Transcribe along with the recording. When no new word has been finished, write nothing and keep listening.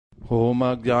Om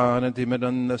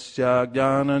Ajnanatimidandasya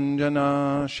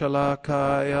Jnananjana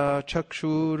Shalakaya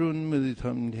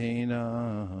Chakshurunmilitam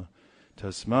Dhena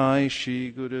Tasmai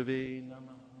Shri Gurave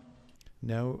Namah.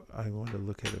 Now I want to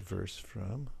look at a verse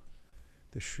from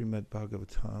the Srimad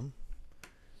Bhagavatam,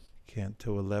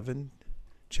 Canto 11,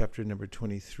 chapter number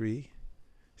 23,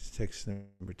 text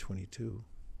number 22.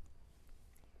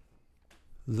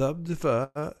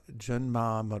 Labdva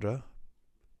janmamara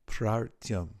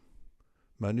prartyam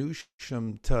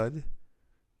manusham tad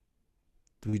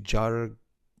dvijaragrayatam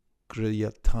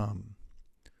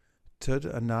tad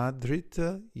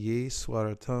anadrita ye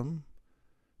swaratam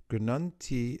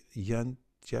grananti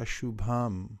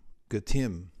yantyashubham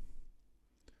gatim.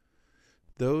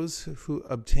 Those who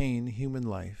obtain human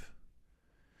life,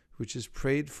 which is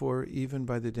prayed for even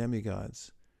by the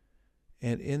demigods,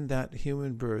 and in that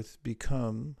human birth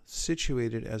become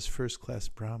situated as first-class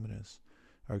brahmanas,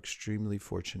 are extremely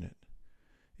fortunate.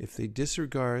 If they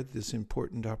disregard this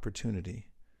important opportunity,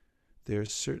 they are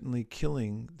certainly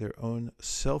killing their own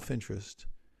self-interest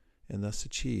and thus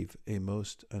achieve a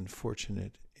most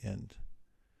unfortunate end.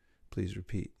 Please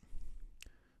repeat.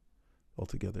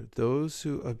 Altogether, those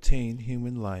who obtain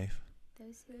human life,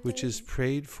 which is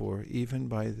prayed for even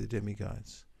by the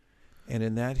demigods, and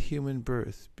in that human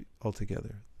birth,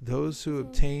 altogether, those who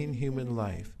obtain human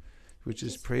life, which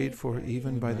is prayed for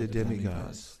even by the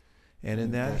demigods, and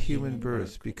in that human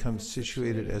birth become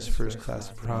situated as first-class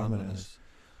brahmanas,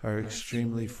 are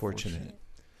extremely fortunate.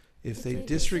 If they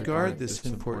disregard this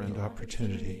important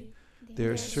opportunity, they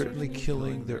are certainly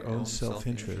killing their own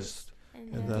self-interest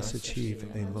and thus achieve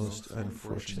a most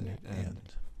unfortunate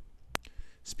end.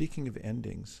 Speaking of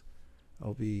endings,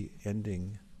 I'll be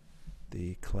ending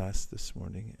the class this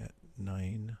morning at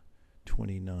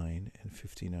 9:29 and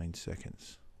 59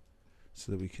 seconds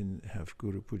so that we can have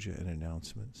Guru Puja and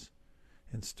announcements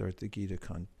and start the Gita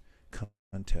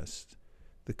contest.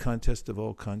 The contest of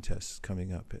all contests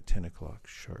coming up at 10 o'clock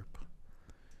sharp.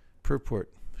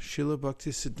 Purport. Srila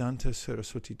Bhaktisiddhanta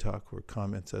Saraswati Thakur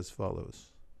comments as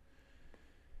follows.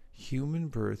 Human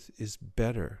birth is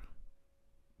better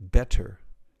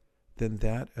than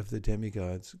that of the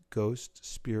demigods, ghosts,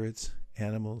 spirits,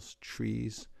 animals,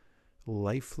 trees,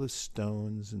 lifeless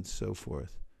stones, and so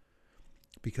forth,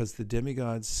 because the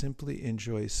demigods simply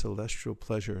enjoy celestial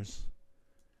pleasures,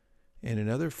 and in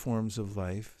other forms of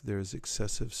life there is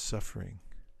excessive suffering.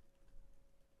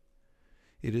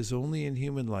 It is only in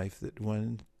human life that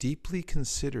one deeply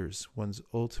considers one's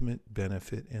ultimate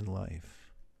benefit in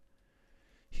life.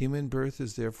 Human birth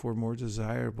is therefore more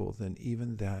desirable than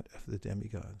even that of the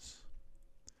demigods.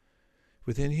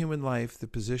 Within human life, the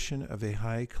position of a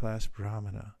high-class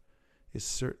brahmana is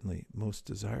certainly most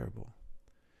desirable.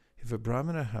 If a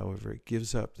brahmana, however,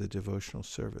 gives up the devotional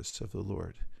service of the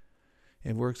Lord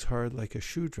and works hard like a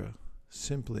Shudra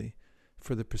simply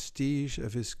for the prestige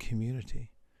of his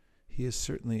community, he is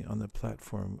certainly on the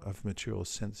platform of material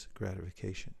sense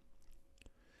gratification.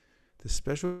 The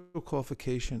special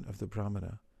qualification of the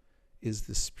Brahmana is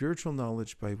the spiritual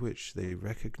knowledge by which they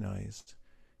recognized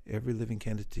every living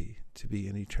entity to be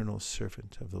an eternal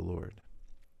servant of the Lord.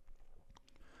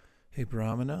 A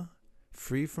Brahmana,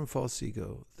 free from false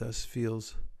ego, thus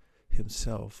feels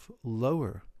himself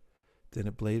lower than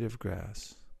a blade of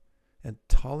grass and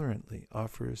tolerantly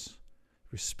offers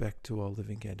respect to all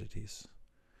living entities.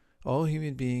 All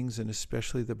human beings, and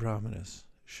especially the Brahmanas,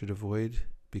 should avoid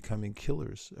becoming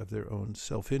killers of their own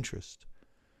self-interest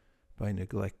by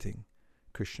neglecting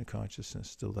Krishna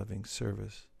consciousness, the loving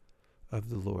service of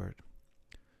the Lord.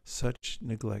 Such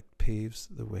neglect paves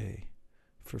the way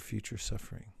for future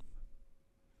suffering.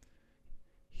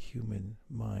 Human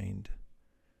mind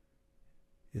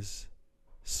is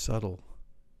subtle,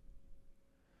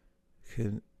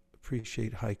 can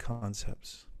appreciate high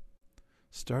concepts,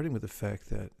 starting with the fact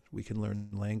that we can learn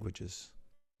languages,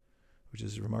 which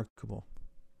is remarkable.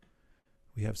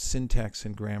 We have syntax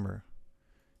and grammar.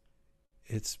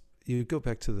 You go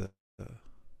back to the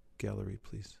gallery,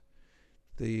 please.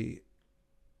 The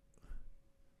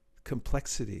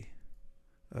complexity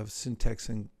of syntax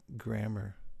and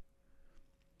grammar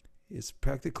is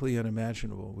practically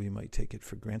unimaginable. We might take it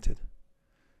for granted.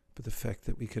 But the fact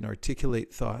that we can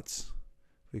articulate thoughts,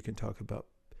 we can talk about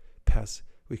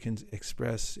we can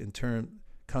express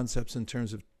concepts in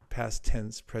terms of past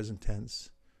tense, present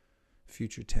tense,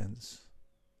 future tense,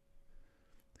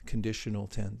 conditional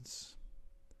tense,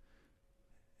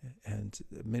 and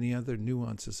many other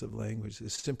nuances of language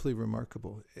is simply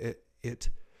remarkable. It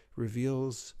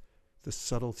reveals the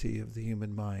subtlety of the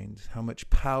human mind, how much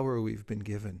power we've been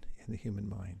given in the human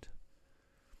mind.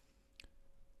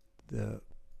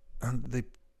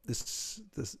 This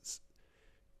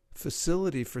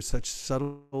facility for such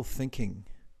subtle thinking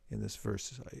in this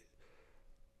verse, I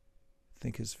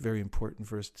think is very important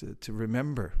for us to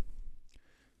remember.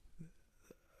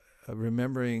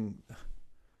 Remembering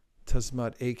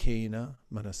Tasmat Ekena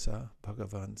Manasa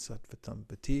Bhagavan Sattvatam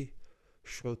Bhati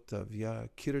Shrotavya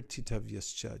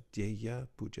Kirtitavyascha Dyeya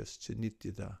Pujascha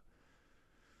Nityada.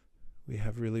 We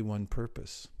have really one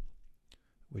purpose,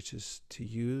 which is to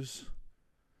use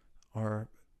our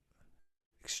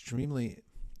extremely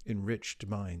enriched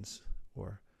minds,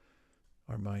 or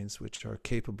our minds which are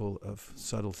capable of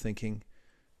subtle thinking,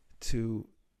 to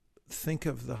think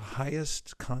of the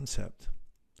highest concept,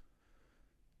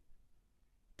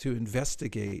 to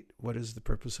investigate what is the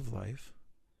purpose of life,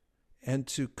 and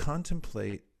to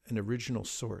contemplate an original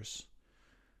source.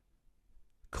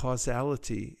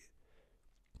 Causality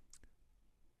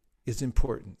is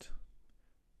important.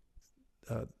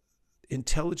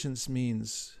 Intelligence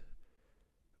means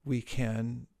we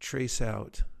can trace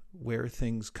out where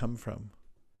things come from.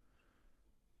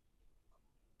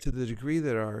 To the degree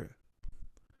that our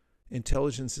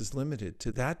intelligence is limited,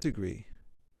 to that degree,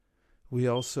 we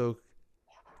also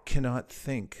cannot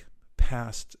think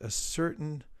past a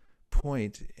certain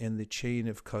point in the chain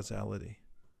of causality.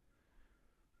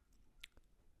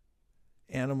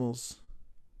 Animals,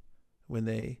 when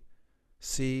they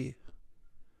see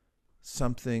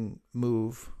something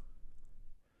move,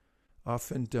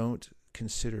 often don't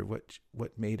consider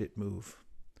what made it move.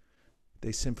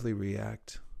 They simply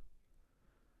react.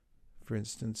 For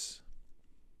instance,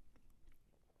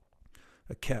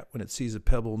 a cat, when it sees a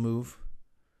pebble move,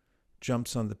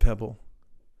 jumps on the pebble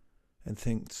and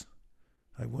thinks,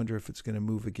 I wonder if it's going to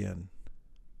move again.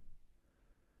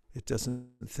 It doesn't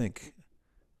think,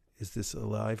 is this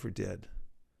alive or dead?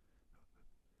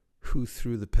 Who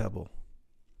threw the pebble?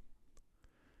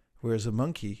 Whereas a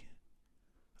monkey,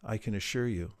 I can assure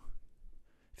you,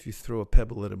 if you throw a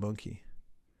pebble at a monkey,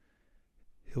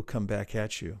 he'll come back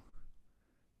at you,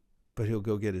 but he'll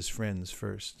go get his friends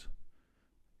first,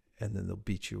 and then they'll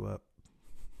beat you up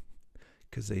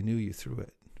because they knew you threw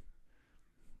it.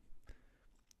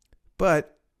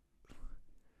 But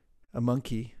a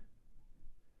monkey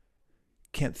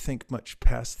can't think much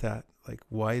past that, like,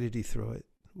 why did he throw it?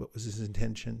 What was his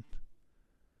intention?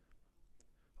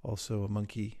 Also, a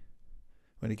monkey,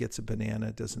 when he gets a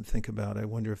banana, doesn't think about, I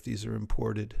wonder if these are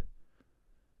imported.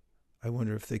 I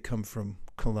wonder if they come from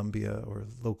Colombia or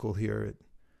local here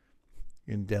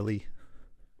in Delhi.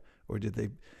 Or did they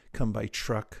come by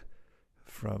truck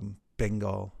from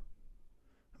Bengal?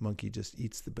 A monkey just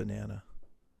eats the banana.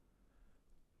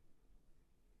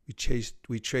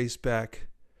 We trace back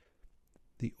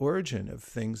the origin of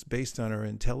things based on our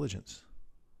intelligence.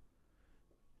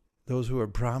 Those who are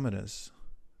brahmanas,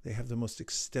 they have the most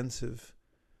extensive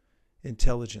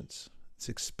intelligence. It's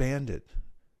expanded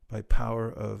by power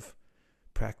of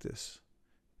practice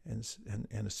and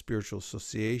a spiritual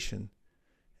association,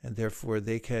 and therefore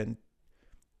they can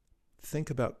think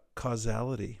about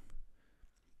causality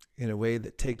in a way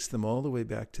that takes them all the way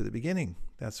back to the beginning.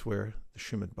 That's where the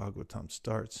Srimad Bhagavatam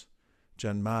starts.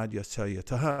 Janmad yasya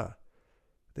yataha.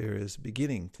 There is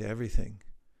beginning to everything.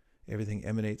 Everything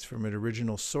emanates from an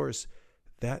original source.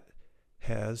 That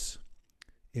has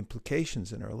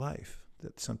implications in our life,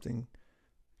 that something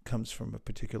comes from a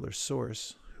particular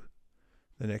source.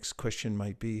 The next question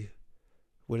might be,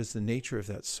 what is the nature of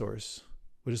that source?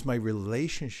 What is my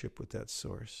relationship with that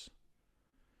source?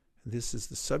 This is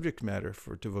the subject matter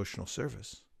for devotional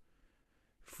service.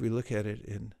 If we look at it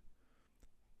in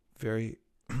very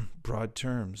broad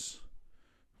terms,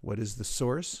 what is the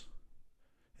source?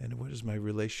 And what is my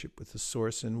relationship with the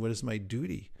source? And what is my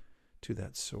duty to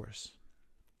that source?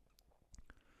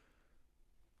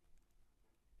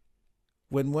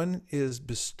 When one is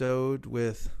bestowed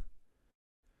with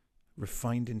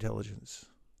refined intelligence,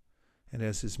 and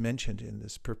as is mentioned in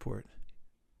this purport,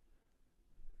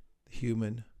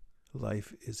 human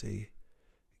life is a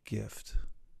gift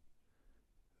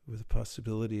with the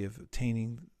possibility of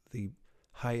attaining the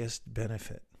highest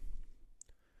benefit.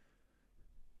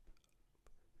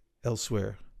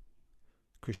 Elsewhere,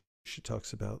 Krishna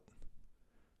talks about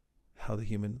how the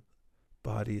human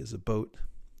body is a boat.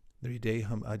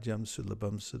 Nrideham ajam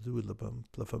sulabam sadulabam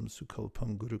plafam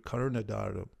sukalpam guru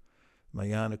karunadaram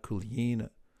mayana kulyena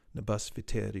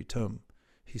nabasviteritum.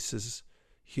 He says,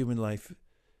 human life,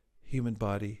 human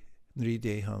body,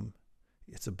 nrideham,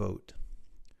 it's a boat.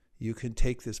 You can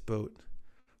take this boat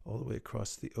all the way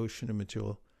across the ocean of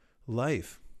material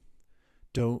life.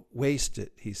 Don't waste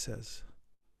it, he says.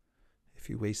 If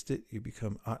you waste it, you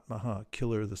become Atmaha,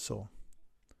 killer of the soul.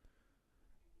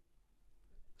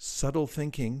 Subtle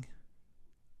thinking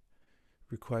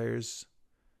requires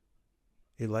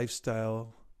a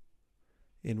lifestyle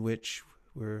in which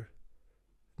we're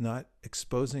not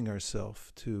exposing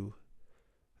ourselves to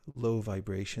low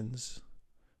vibrations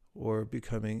or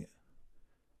becoming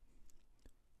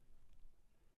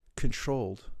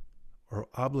controlled or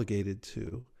obligated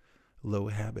to low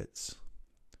habits.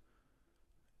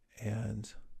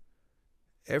 And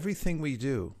everything we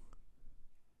do,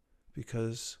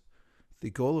 because the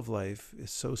goal of life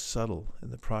is so subtle,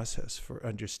 and the process for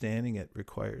understanding it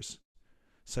requires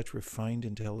such refined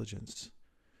intelligence,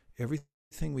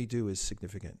 everything we do is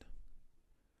significant.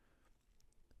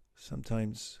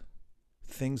 Sometimes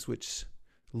things which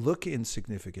look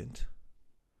insignificant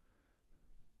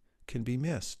can be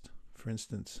missed. For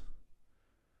instance,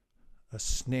 a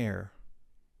snare.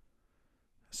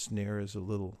 A snare is a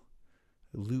little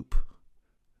loop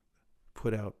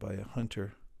put out by a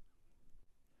hunter.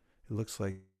 It looks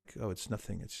like, oh, it's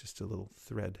nothing. It's just a little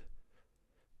thread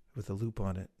with a loop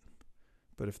on it.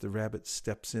 But if the rabbit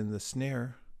steps in the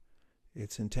snare,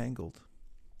 it's entangled.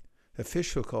 A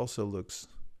fish hook also looks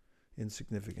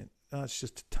insignificant. Oh, it's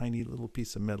just a tiny little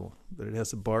piece of metal, but it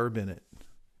has a barb in it.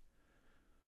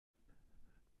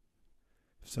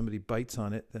 If somebody bites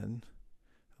on it, then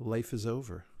life is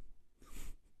over.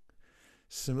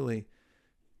 Similarly,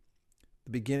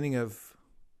 the beginning of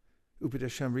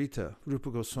Upadeshamrita,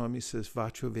 Rupa Goswami says,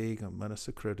 Vacho Vegam,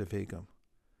 Manasakrita Vegam.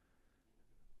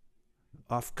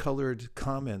 Off-colored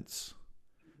comments,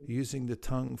 using the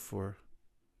tongue for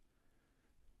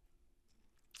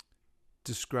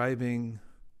describing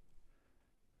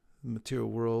the material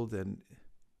world and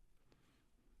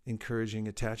encouraging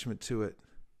attachment to it,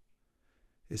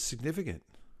 is significant.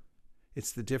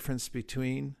 It's the difference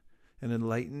between an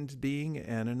enlightened being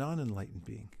and a non-enlightened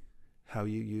being. How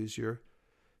you use your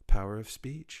power of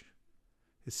speech.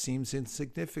 It seems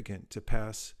insignificant to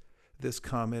pass this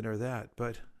comment or that,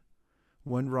 but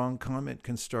one wrong comment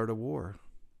can start a war.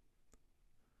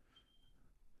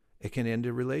 It can end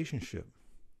a relationship.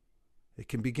 It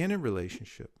can begin a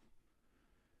relationship.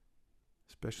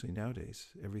 Especially nowadays,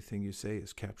 everything you say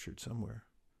is captured somewhere.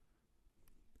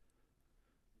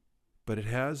 But it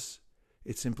has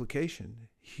its implication.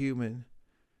 Human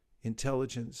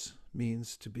intelligence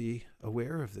means to be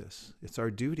aware of this. It's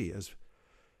our duty as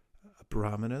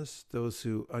brahmanas, those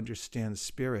who understand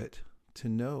spirit, to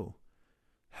know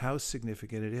how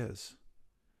significant it is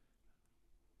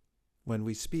when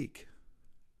we speak.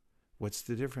 What's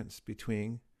the difference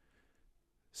between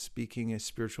speaking a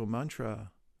spiritual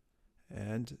mantra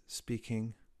and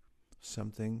speaking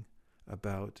something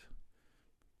about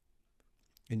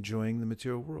enjoying the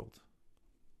material world?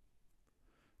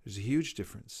 There's a huge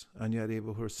difference.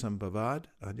 Anyarevahur sambhavad,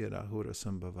 anyarahura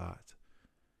sambhavat.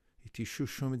 Iti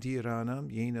shushumadiranam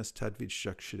yenas tadvid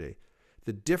shakshire.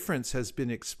 The difference has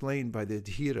been explained by the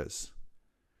dhiras,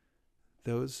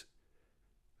 those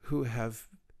who have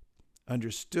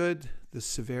understood the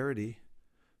severity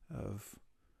of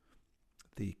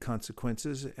the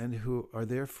consequences and who are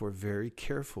therefore very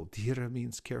careful. Dhira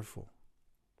means careful.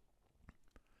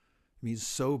 It means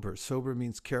sober. Sober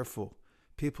means careful.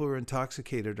 People who are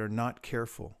intoxicated are not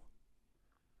careful.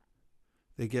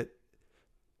 They get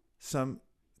some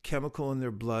chemical in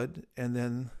their blood and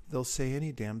then they'll say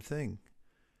any damn thing.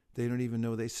 They don't even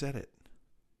know they said it.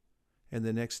 And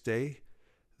the next day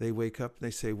they wake up and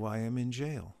they say, why I'm in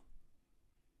jail.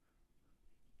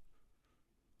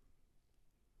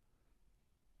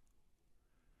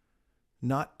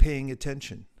 Not paying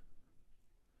attention.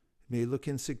 It may look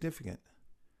insignificant.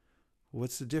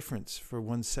 What's the difference for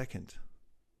 1 second?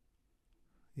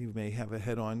 You may have a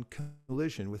head-on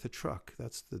collision with a truck.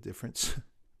 That's the difference.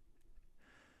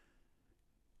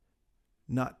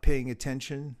 Not paying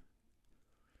attention,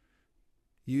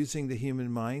 using the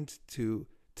human mind to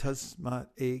tasmat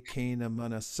ekena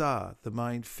manasa, the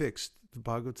mind fixed. The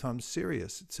Bhagavatam's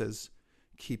serious. It says,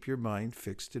 keep your mind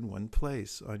fixed in one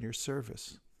place on your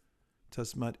service.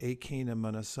 Tasmat ekena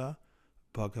manasa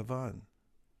Bhagavan.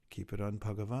 Keep it on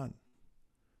Bhagavan.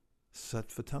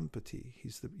 Sattva-tampati.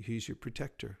 He's your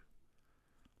protector.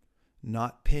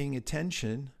 Not paying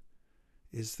attention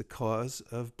is the cause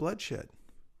of bloodshed.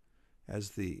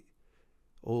 As the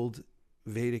old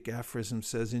Vedic aphorism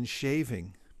says, in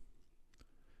shaving,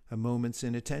 a moment's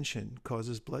inattention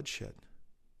causes bloodshed.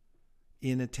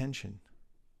 Inattention.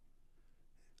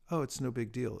 Oh, it's no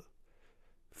big deal.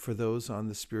 For those on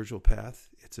the spiritual path,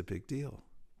 it's a big deal.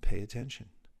 Pay attention.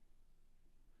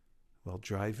 While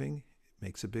driving, it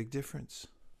makes a big difference.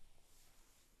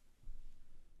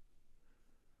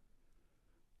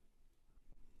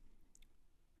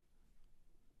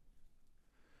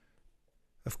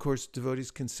 Of course,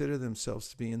 devotees consider themselves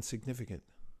to be insignificant.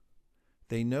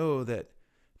 They know that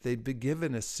they'd been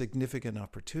given a significant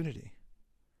opportunity,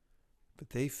 but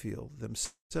they feel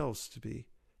themselves to be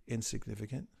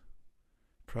insignificant.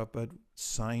 Prabhupada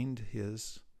signed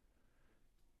his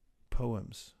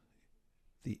poems,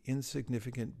 The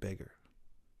Insignificant Beggar.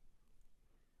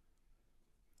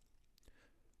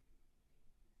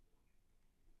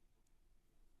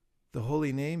 The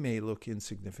holy name may look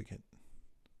insignificant.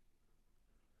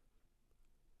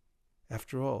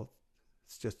 After all,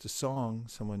 it's just a song,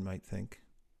 someone might think.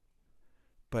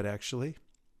 But actually,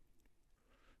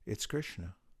 it's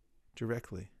Krishna,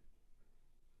 directly.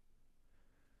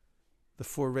 The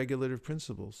four regulative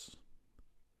principles,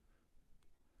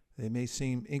 they may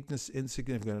seem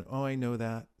insignificant. Oh, I know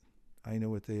that. I know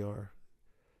what they are.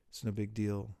 It's no big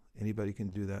deal. Anybody can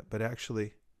do that. But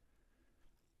actually,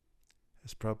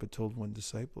 as Prabhupada told one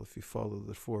disciple, if you follow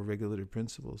the four regulative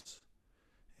principles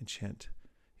and chant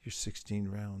your 16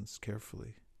 rounds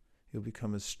carefully, you'll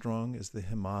become as strong as the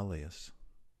Himalayas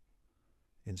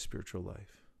in spiritual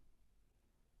life.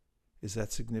 Is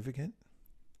that significant?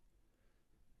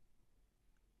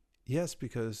 Yes,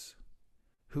 because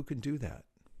who can do that?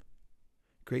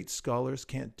 Great scholars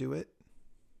can't do it.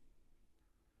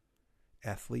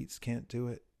 Athletes can't do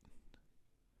it.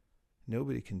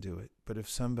 Nobody can do it. But if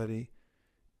somebody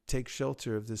takes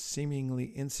shelter of this seemingly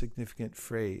insignificant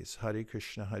phrase, Hare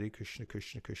Krishna,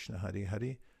 Krishna Krishna, Hare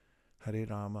Hare, Hare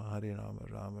Rama,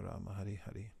 Rama Rama, Hare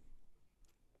Hare,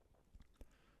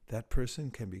 that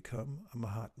person can become a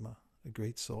Mahatma, a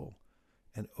great soul,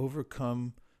 and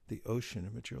overcome the ocean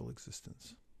of material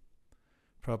existence.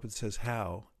 Prabhupada says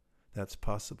how that's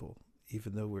possible,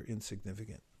 even though we're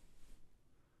insignificant.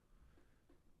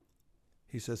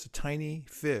 He says a tiny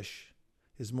fish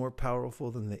is more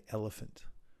powerful than the elephant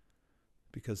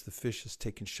because the fish has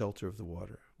taken shelter of the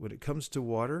water. When it comes to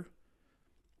water,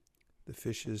 the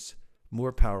fish is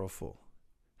more powerful.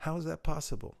 How is that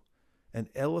possible? An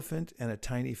elephant and a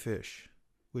tiny fish,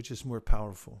 which is more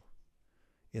powerful?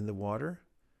 In the water,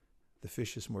 the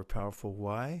fish is more powerful.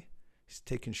 Why? He's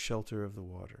taken shelter of the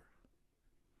water.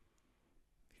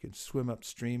 He can swim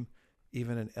upstream.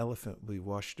 Even an elephant will be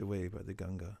washed away by the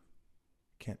Ganga.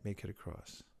 Can't make it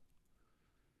across.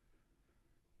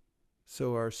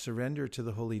 So our surrender to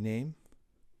the holy name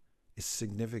is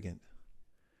significant.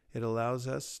 It allows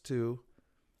us to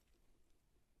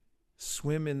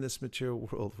swim in this material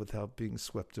world without being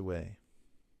swept away.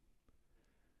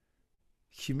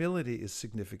 Humility is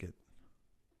significant.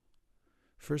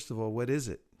 First of all, what is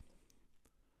it?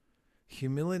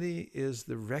 Humility is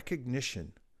the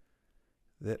recognition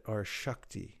that our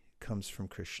Shakti comes from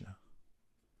Krishna.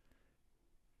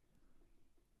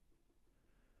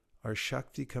 Our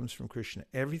Shakti comes from Krishna.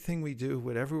 Everything we do,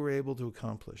 whatever we're able to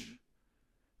accomplish,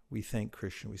 we thank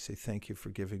Krishna. We say, thank you for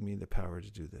giving me the power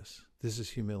to do this. This is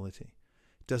humility.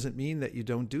 It doesn't mean that you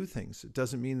don't do things. It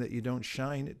doesn't mean that you don't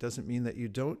shine. It doesn't mean that you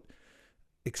don't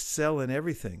excel in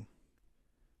everything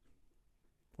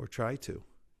or try to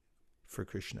for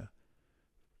Krishna.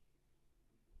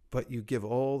 But you give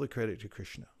all the credit to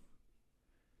Krishna.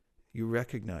 You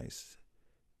recognize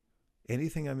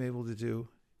anything I'm able to do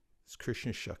is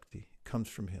Krishna Shakti. It comes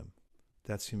from him.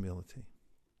 That's humility.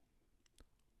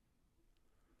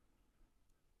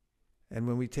 And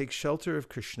when we take shelter of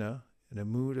Krishna in a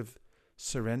mood of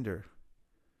surrender,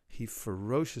 he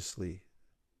ferociously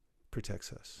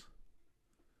protects us.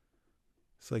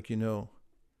 It's like,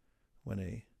 when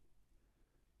a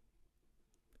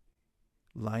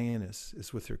lioness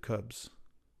is with her cubs,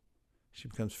 she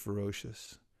becomes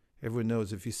ferocious. Everyone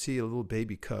knows if you see a little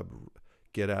baby cub,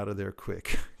 get out of there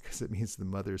quick, because it means the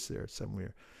mother's there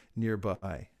somewhere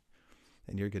nearby,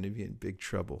 and you're going to be in big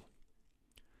trouble.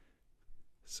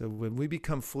 So when we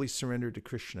become fully surrendered to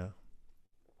Krishna,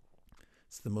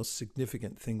 it's the most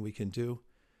significant thing we can do,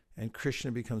 and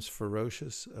Krishna becomes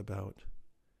ferocious about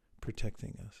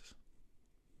protecting us.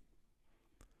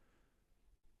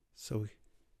 So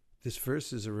this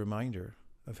verse is a reminder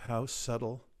of how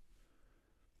subtle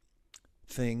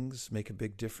things make a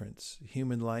big difference.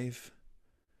 Human life,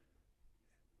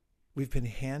 we've been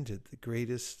handed the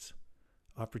greatest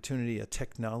opportunity, a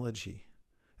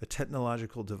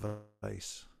technological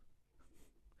device,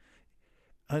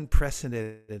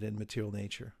 unprecedented in material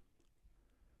nature,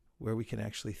 where we can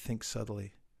actually think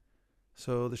subtly.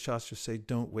 So the Shastras say,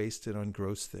 don't waste it on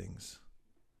gross things.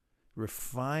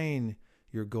 Refine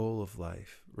your goal of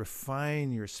life.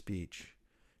 Refine your speech.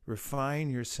 Refine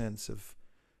your sense of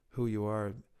who you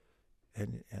are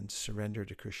and surrender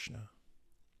to Krishna.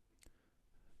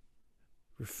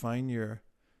 Refine your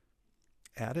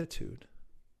attitude.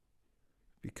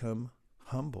 Become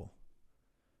humble.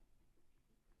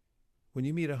 When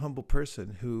you meet a humble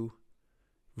person who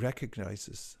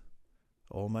recognizes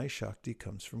all my Shakti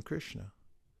comes from Krishna.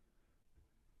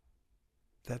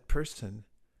 That person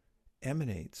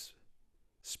emanates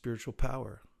spiritual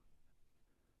power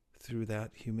through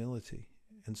that humility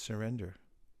and surrender.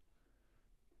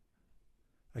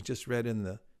 I just read in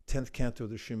the 10th canto of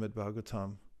the Srimad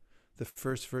Bhagavatam, the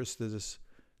first verse that is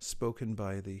spoken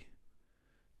by the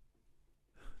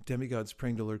demigods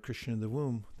praying to Lord Krishna in the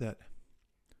womb, that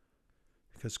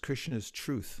because Krishna is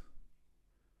truth,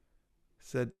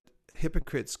 said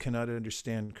hypocrites cannot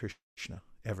understand Krishna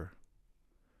ever,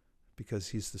 because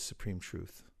he's the supreme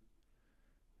truth.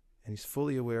 And he's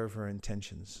fully aware of our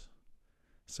intentions.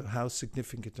 So how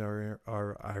significant are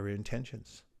our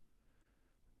intentions?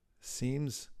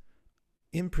 Seems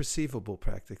imperceivable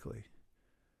practically,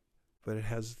 but it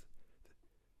has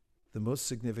the most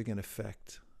significant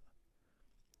effect,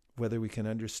 whether we can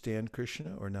understand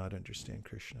Krishna or not understand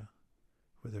Krishna,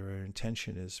 whether our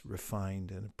intention is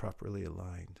refined and properly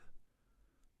aligned.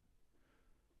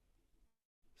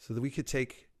 So that we could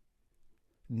take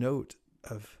note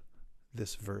of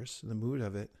this verse, the mood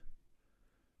of it,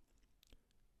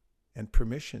 and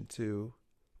permission to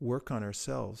work on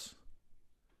ourselves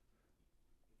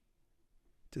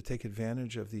to take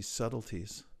advantage of these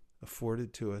subtleties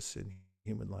afforded to us in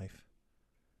human life.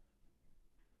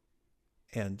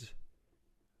 And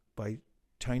by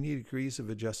tiny degrees of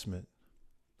adjustment,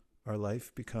 our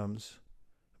life becomes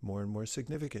more and more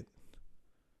significant,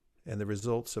 and the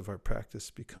results of our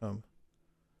practice become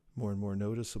more and more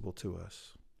noticeable to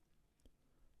us.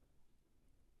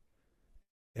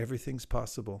 Everything's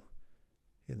possible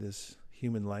in this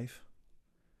human life.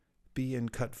 Be in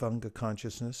Katvanga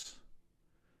consciousness.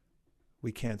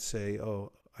 We can't say,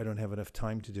 oh, I don't have enough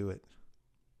time to do it.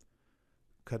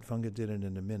 Katvanga did it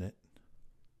in a minute.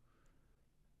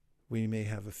 We may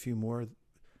have a few more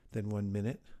than 1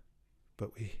 minute,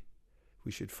 but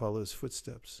we should follow his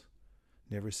footsteps.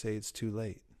 Never say it's too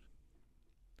late.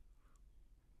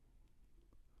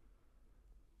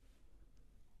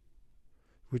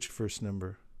 Which verse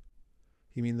number?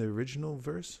 You mean the original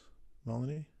verse,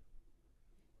 Malini?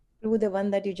 Prabhu, the one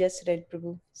that you just read,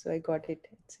 Prabhu. So I got it.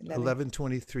 It's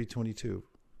 11:23:22.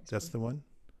 That's the one?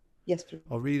 Yes, Prabhu.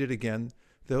 I'll read it again.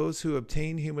 Those who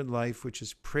obtain human life, which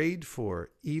is prayed for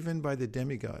even by the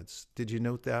demigods. Did you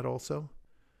note that also?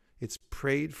 It's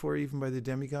prayed for even by the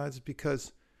demigods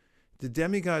because the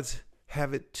demigods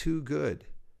have it too good.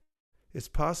 It's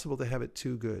possible to have it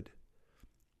too good.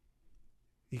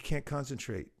 You can't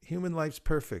concentrate. Human life's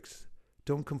perfect.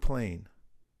 Don't complain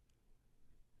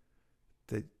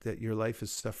that your life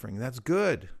is suffering. That's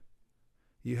good.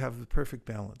 You have the perfect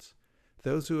balance.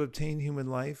 Those who obtain human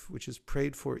life, which is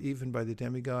prayed for even by the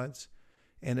demigods,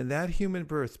 and in that human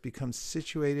birth become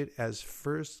situated as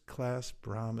first-class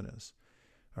brahmanas,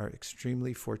 are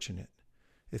extremely fortunate.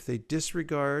 If they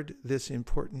disregard this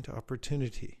important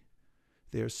opportunity,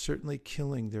 they are certainly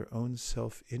killing their own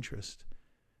self-interest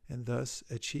and thus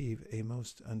achieve a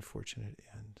most unfortunate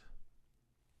end.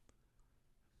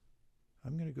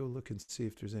 I'm going to go look and see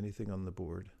if there's anything on the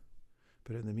board.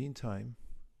 But in the meantime,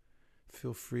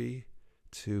 feel free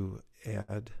to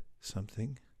add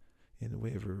something in the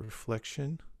way of a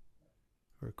reflection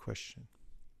or a question.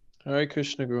 Hare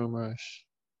Krishna, Guru Maharaj.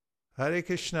 Hare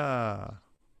Krishna.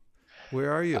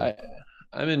 Where are you?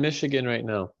 I'm in Michigan right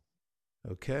now.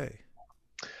 Okay.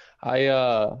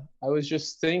 I was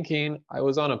just thinking, I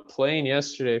was on a plane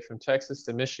yesterday from Texas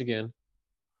to Michigan,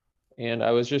 and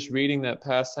I was just reading that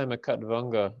pastime of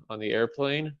Katvanga on the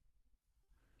airplane.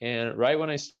 And right when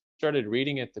I started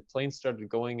reading it, the plane started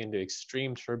going into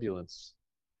extreme turbulence.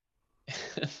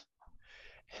 And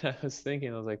I was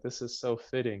thinking, I was like, this is so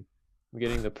fitting. I'm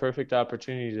getting the perfect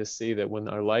opportunity to see that when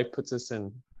our life puts us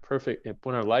in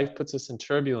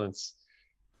turbulence,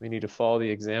 we need to follow the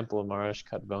example of Maharaj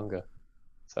Katvanga.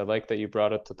 So I like that you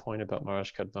brought up the point about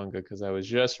Maharaj Katvanga, because I was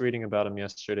just reading about him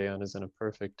yesterday and is in a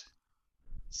perfect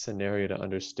scenario to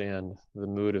understand the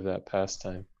mood of that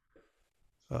pastime.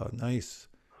 Oh, nice.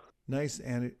 Nice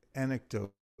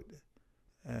anecdote.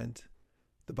 And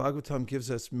the Bhagavatam gives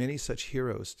us many such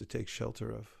heroes to take shelter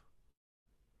of.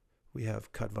 We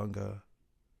have Katvanga,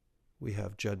 we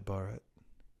have Jad Bharat,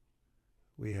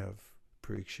 we have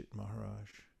Parikshit Maharaj,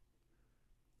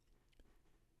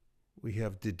 we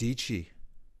have Didichi.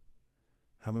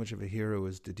 How much of a hero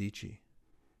is Didichi?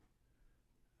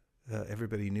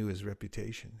 Everybody knew his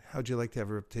reputation. How'd you like to have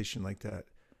a reputation like that?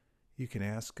 You can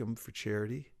ask him for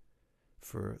charity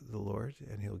for the Lord,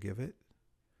 and he'll give it.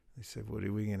 They said, what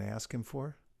are we going to ask him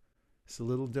for? It's a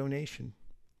little donation.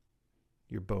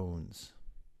 Your bones.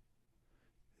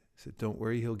 He said, don't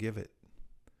worry, he'll give it.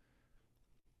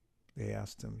 They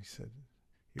asked him, he said,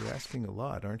 you're asking a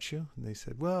lot, aren't you? And they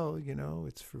said, well,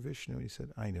 it's for Vishnu. And he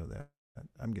said, I know that.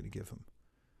 I'm going to give him.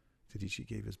 Tadichi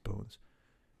gave his bones.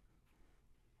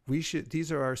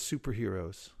 These are our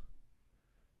superheroes.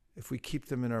 If we keep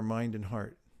them in our mind and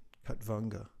heart,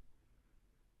 Katvanga,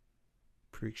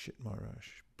 Parikshit Maharaj,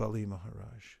 Bali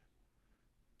Maharaj,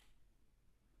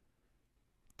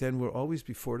 then we'll always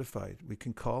be fortified. We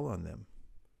can call on them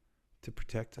to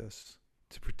protect us,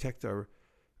 to protect our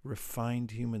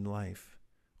refined human life,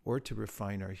 or to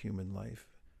refine our human life,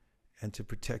 and to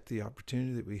protect the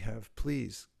opportunity that we have.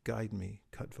 Please guide me,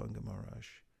 Katvanga Maharaj.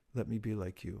 Let me be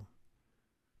like you.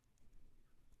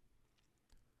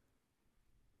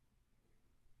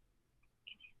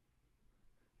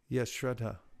 Yes,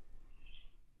 Shraddha.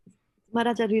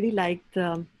 Maharaj, I really liked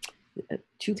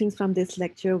two things from this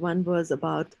lecture. One was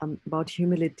about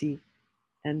humility,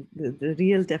 and the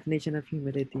real definition of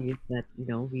humility is that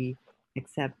we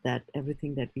accept that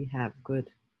everything that we have good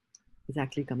is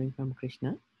actually coming from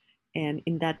Krishna. And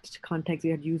in that context,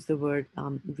 we had used the word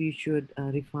we should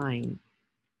refine.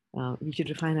 We should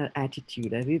refine our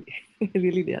attitude. I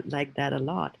really like that a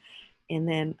lot. And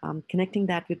then connecting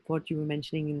that with what you were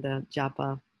mentioning in the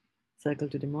Japa circle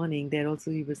today morning, there also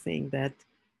you were saying that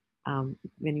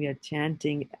when we are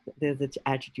chanting, there's an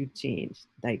attitude change.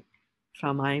 Like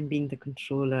from I'm being the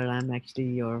controller, I'm actually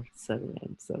your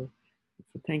servant. So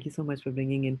thank you so much for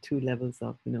bringing in two levels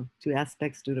of, two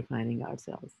aspects to refining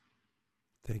ourselves.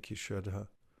 Thank you, Shraddha.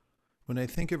 When I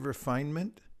think of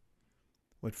refinement,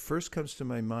 what first comes to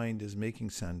my mind is making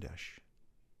sandesh.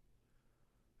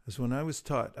 As when I was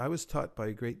taught by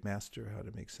a great master how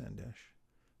to make sandesh.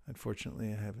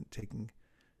 Unfortunately, I haven't taken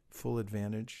full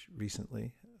advantage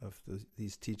recently of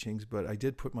these teachings, but I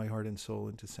did put my heart and soul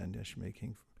into sandesh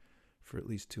making for at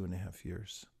least 2.5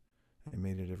 years. I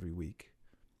made it every week.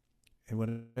 And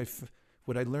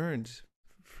what I learned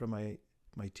from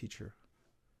my teacher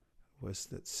was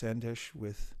that sandesh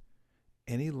with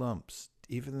any lumps,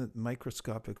 even the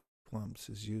microscopic lumps,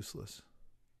 is useless.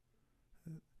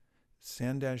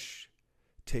 Sandesh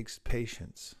takes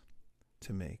patience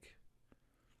to make.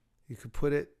 You could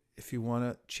put it, if you want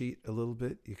to cheat a little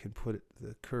bit, you can put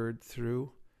the curd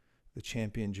through the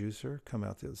champion juicer, come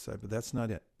out the other side, but that's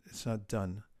not it. It's not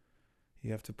done.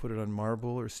 You have to put it on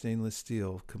marble or stainless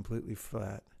steel, completely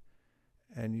flat,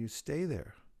 and you stay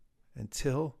there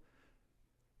until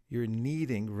your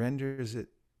kneading renders it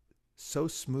so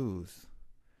smooth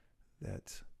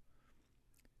that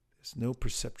there's no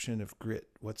perception of grit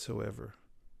whatsoever.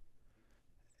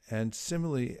 And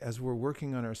similarly, as we're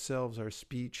working on ourselves, our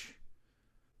speech,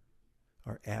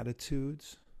 our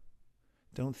attitudes,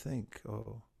 don't think,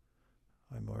 oh,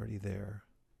 I'm already there.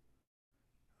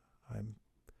 I'm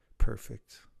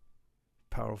perfect,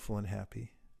 powerful, and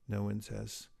happy. No one's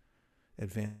as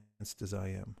advanced as I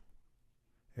am.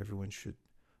 Everyone should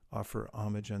offer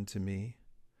homage unto me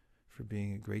for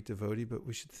being a great devotee, but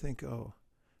we should think, oh,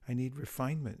 I need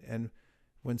refinement. And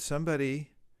when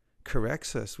somebody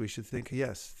corrects us, we should think,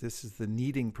 yes, this is the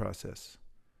kneading process.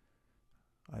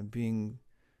 I'm being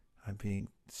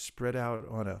spread out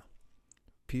on a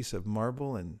piece of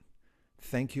marble, and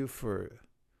thank you for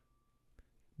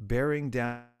bearing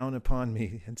down upon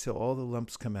me until all the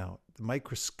lumps come out, the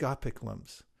microscopic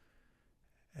lumps.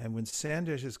 And when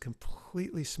sandesh is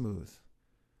completely smooth,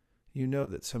 you know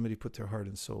that somebody put their heart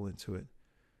and soul into it,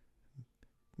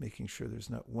 making sure there's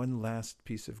not one last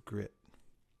piece of grit.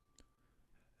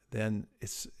 Then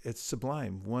it's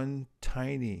sublime. One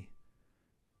tiny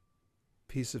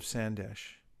piece of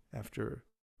sandesh, after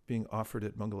being offered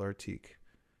at Mangalartik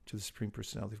to the Supreme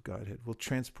Personality of Godhead, will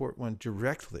transport one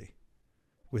directly,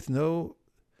 with no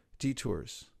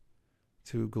detours,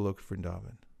 to Goloka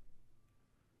Vrindavan.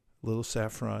 Little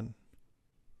saffron,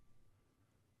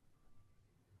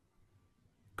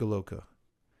 Goloka.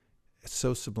 It's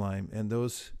so sublime. And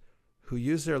those who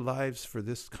use their lives for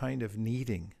this kind of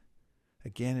kneading,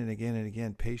 again and again and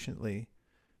again, patiently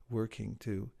working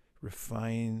to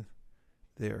refine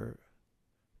their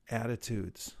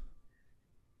attitudes.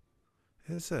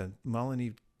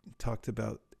 Malini talked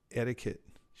about etiquette.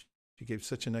 She gave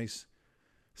such a nice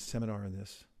seminar on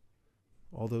this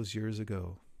all those years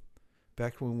ago,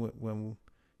 back when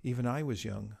even I was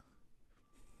young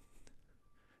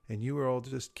and you were all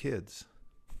just kids.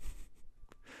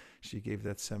 She gave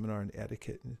that seminar on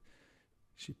etiquette, and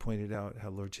she pointed out how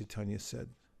Lord Chaitanya said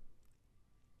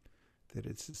that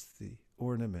it's just the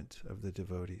ornament of the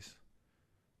devotees.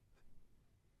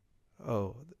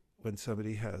 Oh, when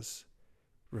somebody has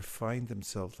refined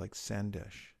themselves like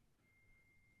sandesh,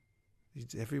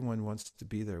 everyone wants to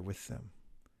be there with them.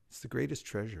 It's the greatest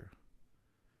treasure.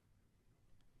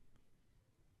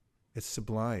 It's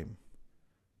sublime.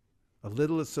 A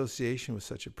little association with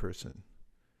such a person,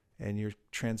 and you're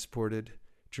transported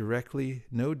directly,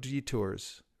 no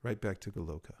detours, right back to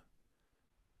Goloka.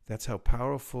 That's how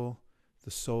powerful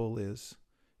the soul is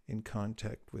in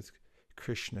contact with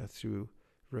Krishna through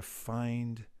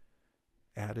refined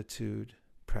attitude,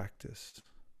 practice,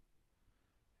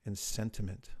 and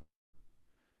sentiment.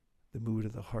 The mood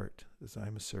of the heart is, I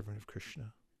am a servant of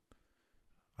Krishna.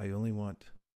 I only want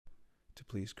to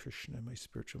please Krishna, my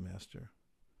spiritual master.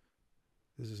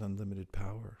 This is unlimited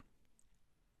power.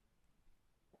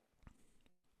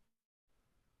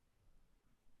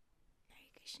 Hare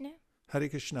Krishna. Hare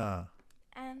Krishna.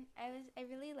 I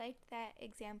really liked that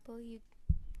example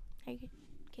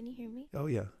can you hear me? Oh,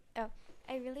 yeah.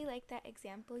 I really liked that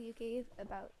example you gave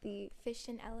about the fish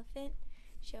and elephant,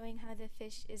 showing how the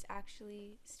fish is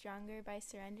actually stronger by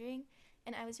surrendering.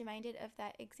 And I was reminded of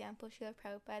that example Srila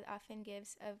Prabhupada often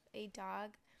gives of a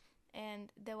dog,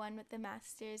 and the one with the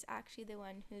master is actually the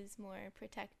one who's more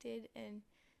protected and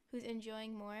who's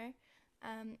enjoying more,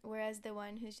 whereas the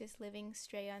one who's just living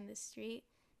stray on the street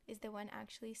is the one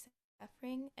actually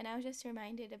suffering. And I was just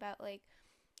reminded about like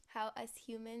how us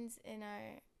humans in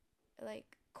our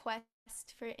like quest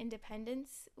for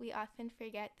independence, we often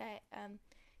forget that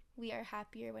we are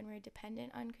happier when we're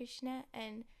dependent on Krishna.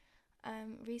 And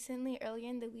recently, earlier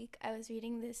in the week, I was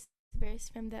reading this verse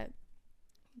from the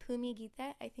Bhumi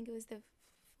Gita. I think it was the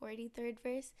 43rd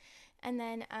verse. And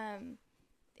then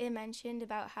it mentioned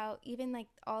about how even like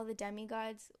all the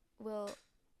demigods will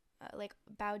like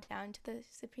bow down to the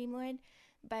Supreme Lord,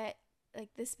 but like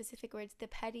the specific words, the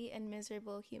petty and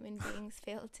miserable human beings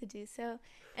fail to do so.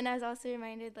 And I was also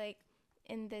reminded, like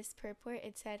in this purport,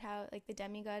 it said how like the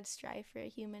demigods strive for a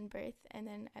human birth, and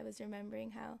then I was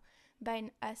remembering how by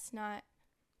us not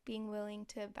being willing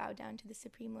to bow down to the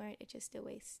Supreme Lord, it's just a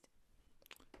waste.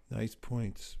 Nice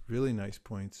points, really nice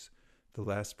points. The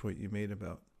last point you made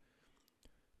about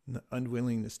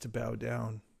unwillingness to bow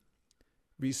down.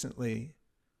 Recently,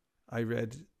 I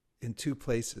read in two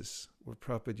places where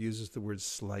Prabhupada uses the word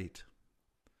slight.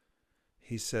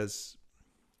 He says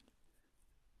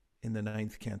in the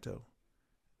 9th canto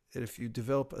that if you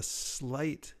develop a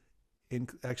slight,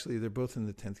 actually they're both in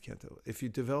the 10th canto, if you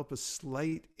develop a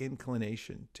slight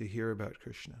inclination to hear about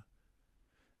Krishna,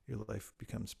 your life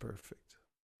becomes perfect.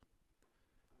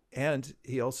 And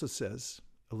he also says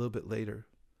a little bit later,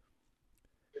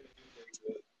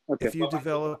 if you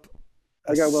develop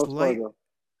a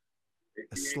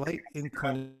slight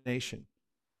inclination,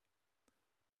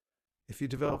 if you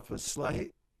develop a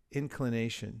slight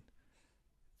inclination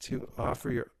to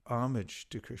offer your homage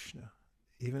to Krishna,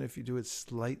 even if you do it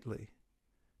slightly,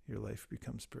 your life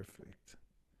becomes perfect.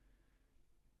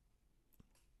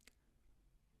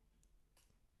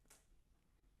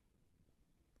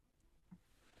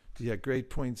 Yeah, great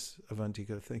points,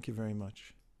 Avantika. Thank you very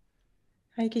much.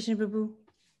 Hare Krishna, Prabhu.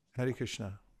 Hare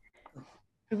Krishna.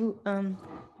 Prabhu,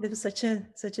 there was such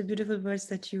a beautiful verse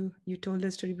that you told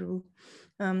us today, Prabhu.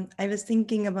 I was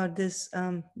thinking about this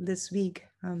this week.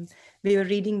 We were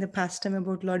reading the pastime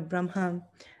about Lord Brahma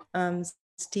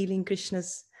stealing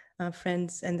Krishna's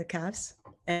friends and the calves,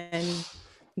 and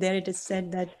there it is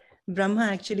said that Brahma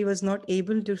actually was not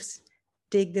able to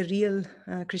take the real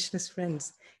Krishna's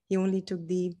friends. He only took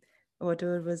the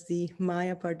whatever was the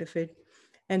Maya part of it,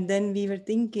 and then we were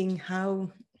thinking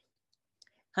how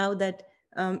that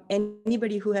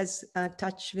anybody who has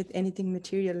touch with anything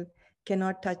material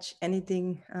cannot touch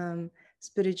anything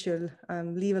spiritual,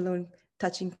 leave alone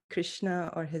touching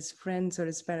Krishna or his friends or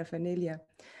his paraphernalia.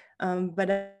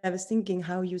 But I was thinking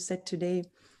how you said today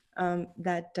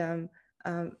that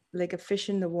like a fish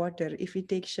in the water, if we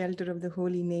take shelter of the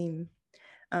holy name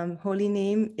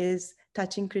is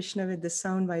touching Krishna with the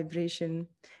sound vibration.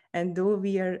 And though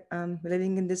we are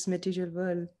living in this material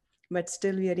world, but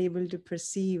still we are able to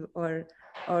perceive or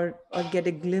get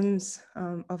a glimpse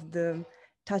of the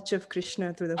touch of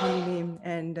Krishna through the holy name.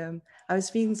 And I was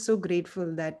feeling so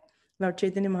grateful that Lord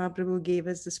Chaitanya Mahaprabhu gave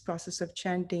us this process of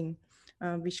chanting,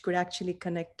 which could actually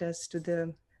connect us to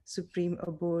the supreme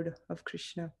abode of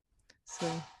Krishna. So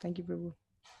thank you, Prabhu.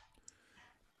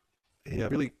 Yeah,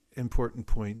 really important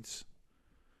points.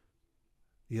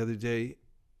 The other day,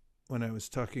 when I was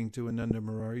talking to Ananda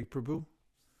Murari Prabhu,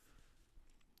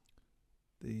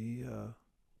 the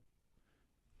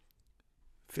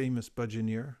famous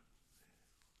bhajaneer,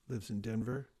 lives in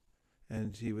Denver,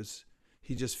 and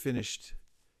he just finished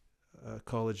a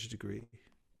college degree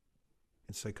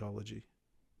in psychology.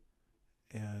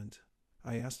 And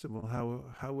I asked him, well,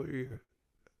 how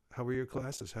were your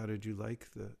classes? How did you like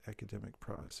the academic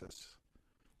process?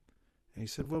 And he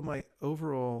said, well, my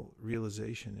overall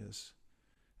realization is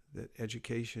that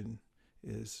education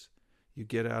is You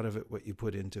get out of it what you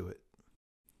put into it.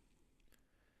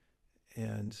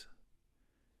 And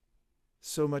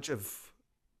so much of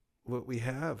what we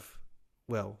have,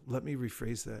 well, let me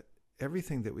rephrase that.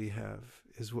 Everything that we have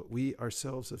is what we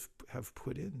ourselves have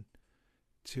put in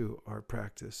to our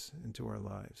practice, into our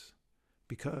lives.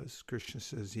 Because Krishna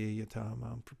says, Ye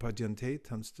yatamam prapadyante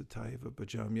tanstataiva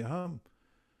bhajamyaham.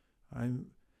 I'm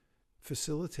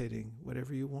facilitating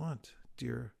whatever you want,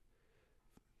 dear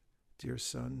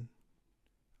son.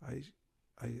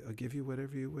 I'll give you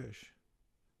whatever you wish,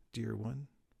 dear one.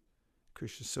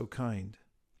 Krishna's so kind.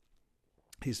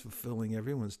 He's fulfilling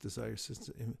everyone's desires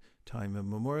since time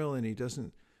immemorial, and he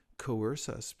doesn't coerce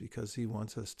us because he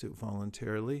wants us to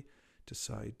voluntarily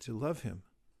decide to love him.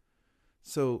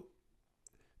 So,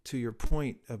 to your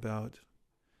point about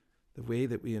the way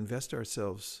that we invest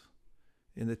ourselves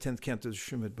in the 10th canto of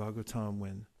Srimad Bhagavatam,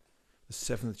 when the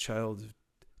 7th child of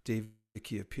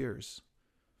Devaki appears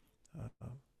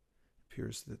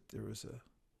that there was a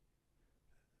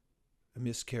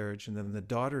miscarriage, and then the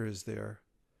daughter is there,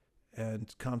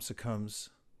 and Kamsa comes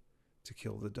to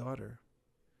kill the daughter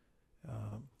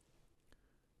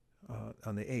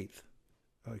on the 8th.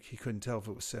 He couldn't tell if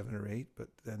it was 7 or 8, but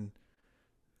then,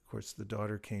 of course, the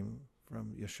daughter came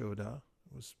from Yashoda,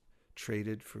 was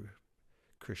traded for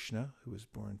Krishna, who was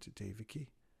born to Devaki.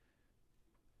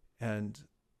 And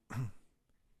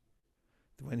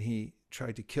when he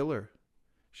tried to kill her,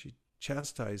 she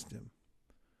chastised him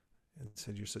and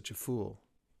said, "You're such a fool."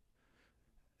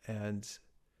 And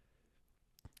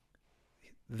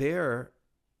there,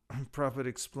 Prabhupada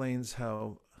explains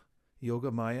how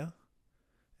Yogamaya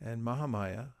and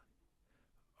Mahamaya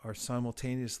are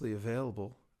simultaneously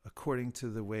available according to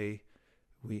the way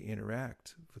we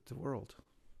interact with the world.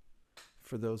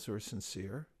 For those who are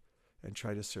sincere and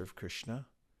try to serve Krishna,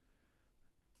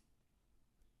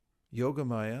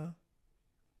 Yogamaya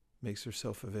makes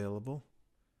herself available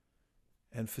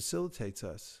and facilitates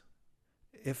us.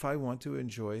 If I want to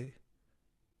enjoy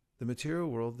the material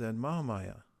world, then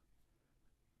Mahamaya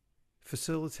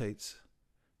facilitates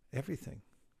everything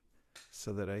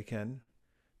so that I can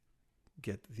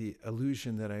get the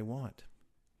illusion that I want.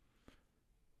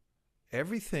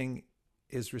 Everything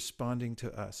is responding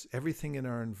to us. Everything in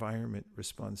our environment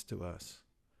responds to us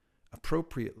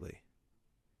appropriately.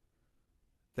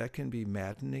 That can be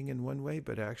maddening in one way,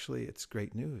 but actually it's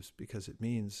great news, because it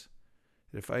means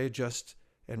that if I adjust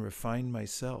and refine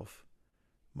myself,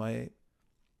 my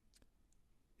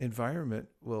environment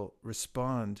will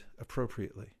respond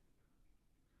appropriately.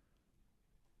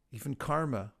 Even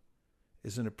karma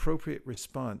is an appropriate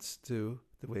response to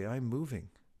the way I'm moving.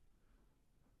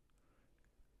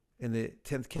 In the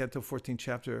 10th canto, 14th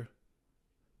chapter,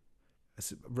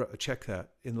 check that,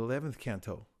 in the 11th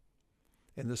canto,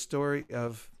 in the story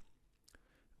of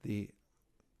the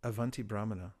Avanti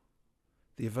Brahmana.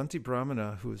 The Avanti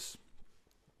Brahmana who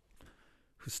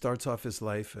starts off his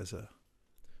life as an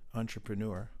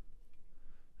entrepreneur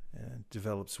and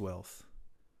develops wealth,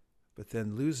 but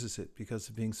then loses it because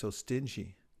of being so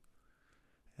stingy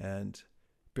and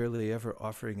barely ever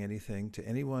offering anything to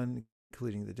anyone,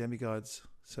 including the demigods,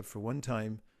 except for one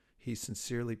time he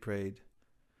sincerely prayed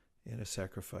in a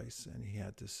sacrifice, and he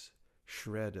had this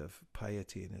shred of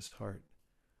piety in his heart.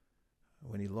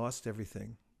 When he lost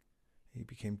everything, he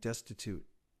became destitute.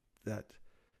 That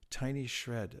tiny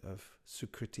shred of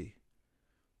sukriti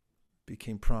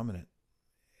became prominent,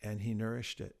 and he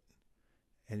nourished it,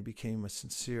 and he became a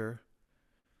sincere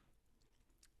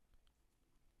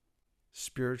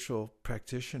spiritual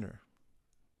practitioner.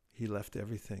 He left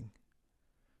everything.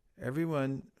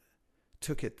 Everyone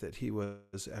took it that he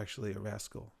was actually a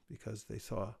rascal because they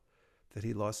saw that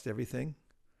he lost everything,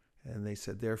 and they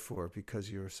said, therefore,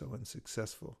 because you're so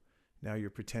unsuccessful, now you're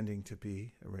pretending to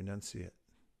be a renunciate.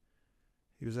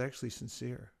 He was actually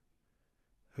sincere.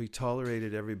 He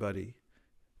tolerated everybody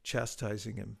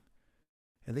chastising him,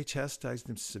 and they chastised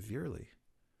him severely.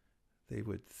 They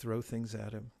would throw things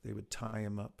at him. They would tie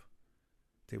him up.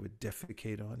 They would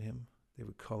defecate on him. They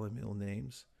would call him ill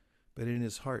names. But in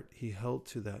his heart, he held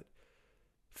to that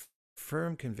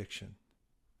firm conviction.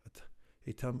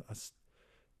 Itam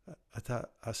ata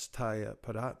astaya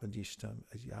paratmadishtam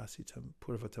adyasitam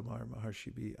purvatamar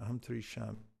maharshibi aham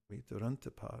trishami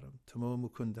durantaparam tamo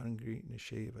mukundangri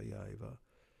nisheva yaiva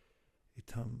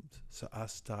itam sa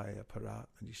astaya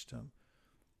paratmadishtam.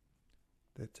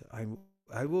 That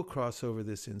I will cross over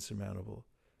this insurmountable.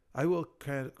 I will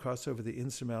cross over the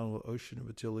insurmountable ocean of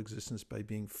material existence by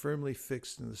being firmly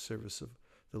fixed in the service of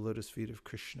the lotus feet of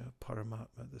Krishna,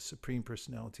 Paramatma, the Supreme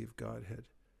Personality of Godhead.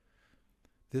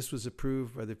 This was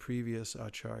approved by the previous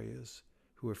acharyas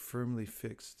who were firmly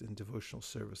fixed in devotional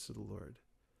service to the Lord.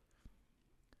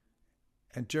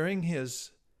 And during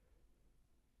his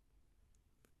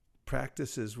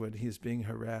practices when he's being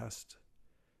harassed,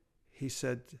 he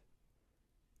said,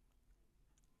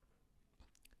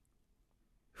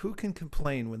 who can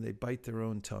complain when they bite their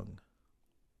own tongue?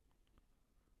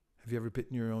 Have you ever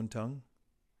bitten your own tongue?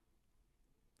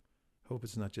 Hope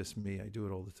it's not just me. I do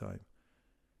it all the time.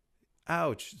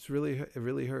 Ouch! It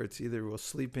really hurts. Either while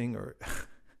sleeping or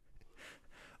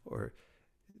or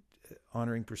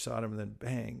honoring prasadam, and then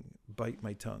bang, bite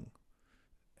my tongue,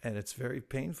 and it's very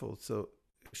painful. So,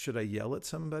 should I yell at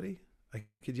somebody? I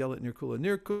could yell at Nirkula.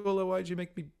 Nirkula, why'd you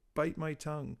make me bite my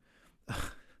tongue?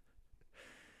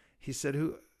 He said,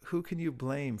 who can you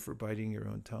blame for biting your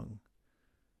own tongue?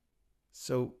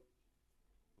 So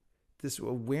this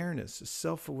awareness, this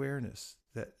self-awareness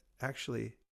that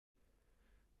actually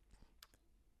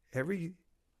every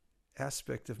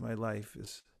aspect of my life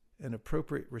is an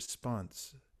appropriate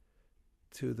response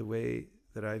to the way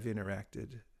that I've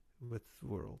interacted with the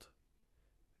world.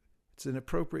 It's an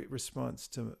appropriate response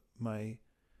to my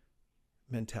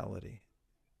mentality.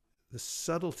 The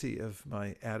subtlety of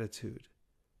my attitude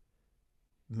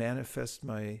manifests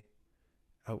my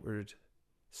outward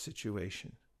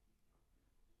situation.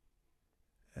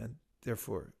 And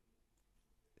therefore,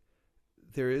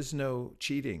 there is no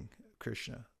cheating,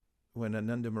 Krishna. When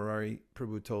Ananda Murari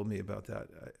Prabhu told me about that,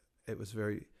 it was a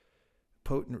very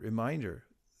potent reminder.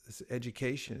 This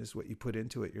education is what you put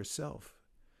into it yourself.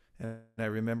 And I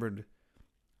remembered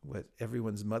what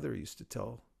everyone's mother used to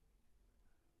tell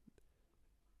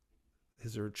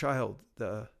his or her child,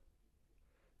 and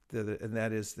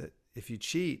that is that if you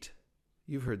cheat,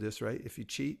 you've heard this, right? If you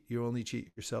cheat, you only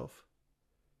cheat yourself.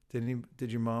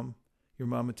 Did your mom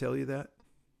tell you that?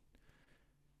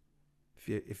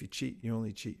 If you cheat, you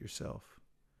only cheat yourself.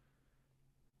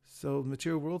 So the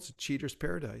material world's a cheater's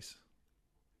paradise.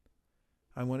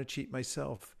 I want to cheat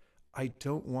myself. I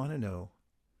don't want to know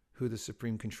who the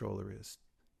Supreme Controller is.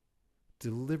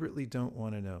 Deliberately don't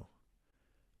want to know.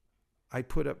 I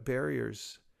put up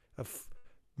barriers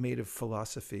made of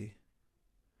philosophy,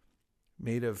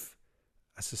 made of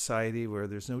a society where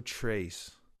there's no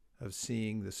trace of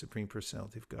seeing the Supreme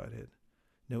Personality of Godhead.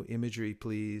 No imagery,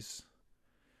 please.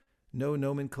 No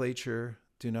nomenclature.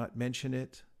 Do not mention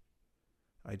it.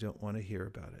 I don't want to hear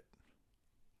about it.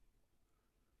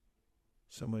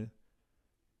 Someone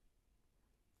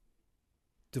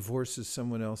divorces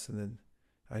someone else, and then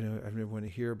I never want to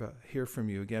hear from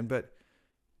you again. But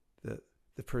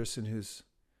the person who's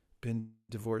been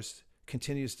divorced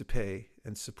continues to pay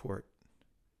and support.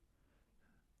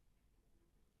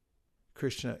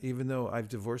 Krishna, even though I've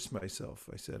divorced myself,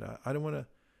 I said, I don't want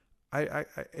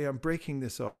to, I'm breaking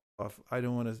this off. I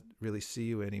don't want to really see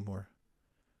you anymore.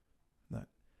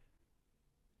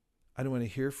 I don't want to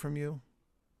hear from you,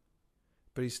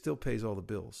 but he still pays all the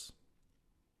bills.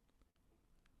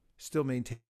 Still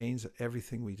maintains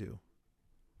everything we do.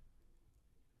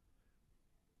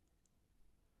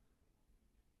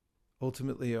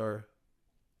 Ultimately, our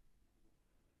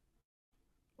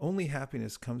only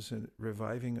happiness comes in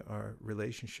reviving our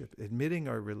relationship, admitting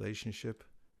our relationship,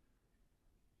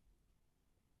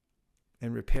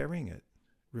 and repairing it,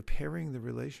 repairing the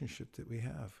relationship that we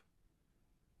have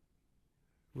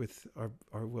with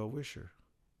our well-wisher.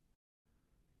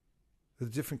 The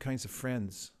different kinds of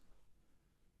friends.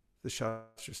 The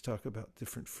Shastras talk about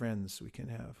different friends we can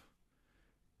have.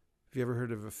 Have you ever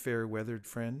heard of a fair-weathered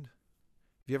friend?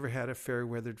 Have you ever had a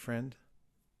fair-weathered friend?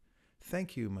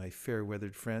 Thank you, my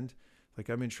fair-weathered friend. Like,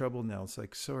 I'm in trouble now. It's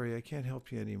like, sorry, I can't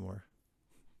help you anymore.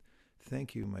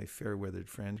 Thank you, my fair-weathered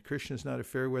friend. Krishna's not a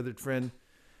fair-weathered friend.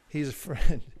 He's a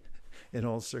friend in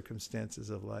all circumstances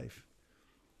of life.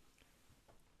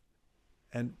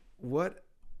 And what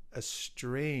a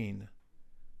strain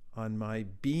on my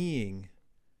being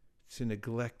to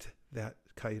neglect that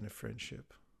kind of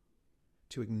friendship,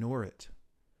 to ignore it.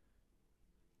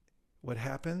 What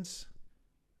happens?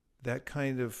 That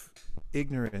kind of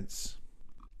ignorance.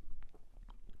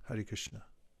 Hare Krishna.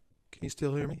 Can you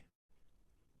still hear me?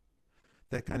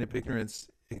 That kind of ignorance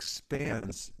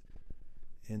expands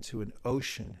into an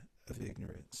ocean of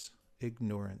ignorance.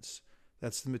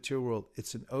 That's the material world.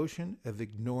 It's an ocean of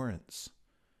ignorance.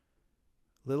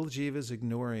 Little jivas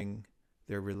ignoring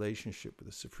their relationship with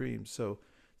the Supreme. So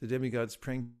the demigods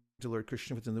praying to Lord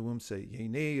Krishna within the womb say,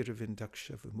 Yene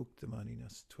ravindaksha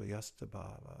vimuktamaninas tvayasta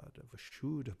bhavada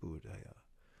vashuddha buddhaya.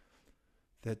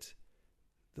 That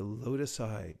the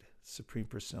lotus-eyed Supreme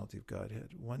Personality of Godhead,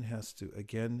 one has to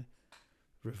again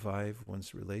revive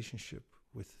one's relationship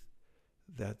with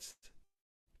that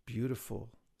beautiful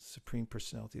Supreme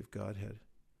Personality of Godhead.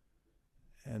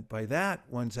 And by that,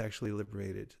 one's actually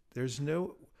liberated. There's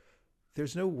no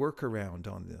there's no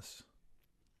workaround on this.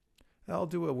 I'll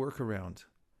do a workaround.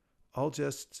 I'll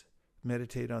just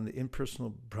meditate on the impersonal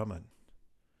Brahman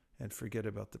and forget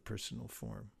about the personal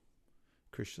form.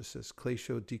 Krishna says,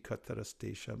 Klesho dikataras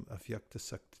desham avyakta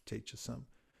sakta techasam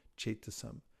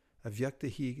chetasam avyakta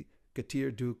hi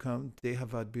gatir dukam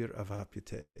dehavadbir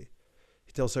avapyate.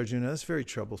 He tells Arjuna, that's very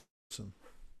troublesome.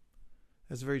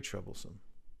 That's very troublesome.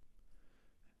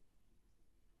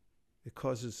 It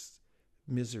causes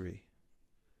misery,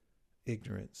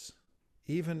 ignorance.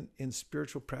 Even in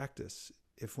spiritual practice,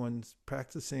 if one's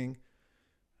practicing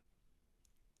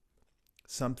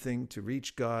something to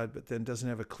reach God, but then doesn't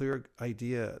have a clear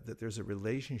idea that there's a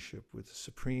relationship with the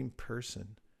Supreme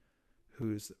Person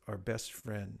who's our best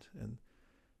friend and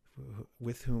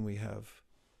with whom we have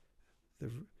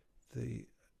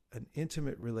an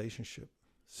intimate relationship.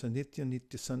 Sanitya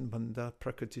nitya sanbandha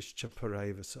prakatishcha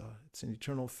paraivasa. It's an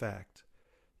eternal fact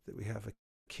that we have a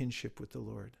kinship with the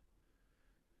Lord.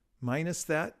 Minus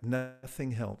that,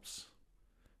 nothing helps.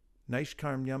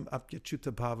 Naishkarmyam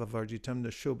apyachuta bhava varjitam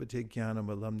nashobhate jnanam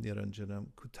alam niranjanam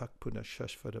kutak puna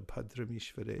shashvara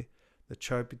bhadramishvare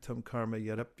nacharpitam karma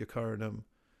yarapyakaranam.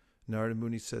 Narada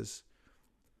Muni says,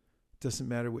 doesn't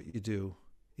matter what you do,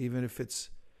 even if it's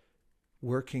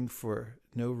working for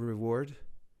no reward,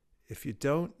 if you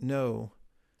don't know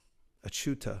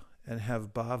Achyuta and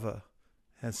have bhava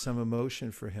and some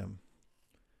emotion for him,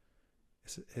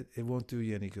 it won't do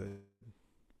you any good.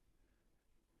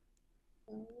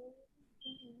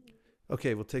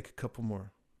 Okay, we'll take a couple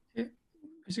more.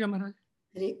 Vishika Maharaj.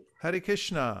 Hare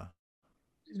Krishna.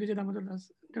 Vijay Damodar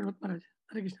Das, Dhanvat Maharaj.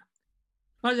 Hare Krishna.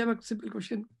 Maharaj, I have a simple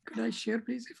question. Could I share,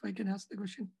 please, if I can ask the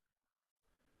question?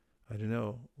 I don't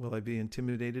know. Will I be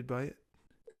intimidated by it?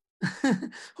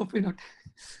 Hopefully not.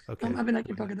 Okay. I mean, I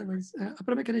can talk otherwise.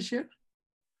 Aparame, can I share?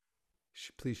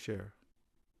 Please share.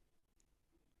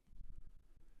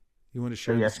 You want to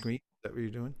share the screen? Is that what you're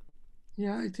doing?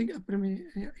 Yeah, I think Aparame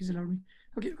is allowed me.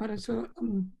 Okay, Maharaj, so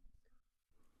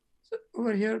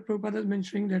over here, Prabhupada is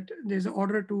mentioning that there's an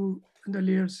order to the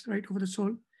layers, right, over the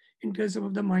soul. Intelligence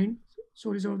above the mind,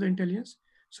 soul is above the intelligence.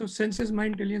 So senses,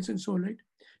 mind, intelligence, and soul, right?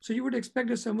 So you would expect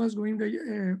that someone going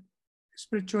the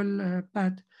spiritual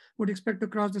path would expect to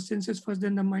cross the senses first,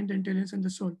 then the mind, the intelligence, and the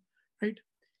soul, right?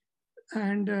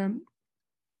 And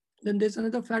then there's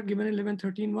another fact given in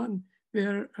 11.13.1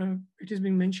 where it is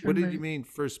being mentioned. What did you mean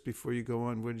first before you go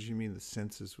on? What did you mean the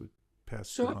senses would pass?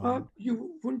 So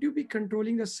wouldn't you be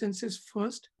controlling the senses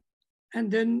first,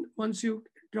 and then once you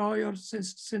draw your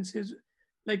senses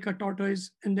like a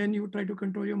tortoise, and then you try to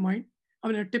control your mind? I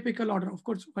mean, a typical order. Of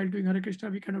course, while doing Hare Krishna,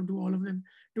 we kind of do all of them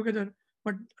together.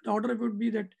 But the order would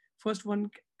be that first one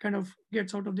kind of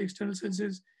gets out of the external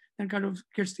senses and kind of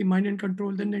gets the mind in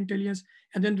control, then the intelligence,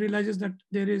 and then realizes that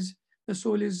the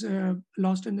soul is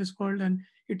lost in this world and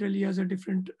it really has a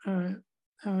different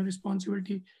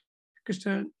responsibility.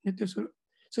 Krishna Nitya Swarup.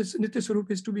 So Nitya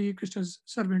Swarup is to be Krishna's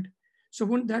servant. So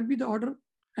wouldn't that be the order?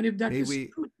 And if that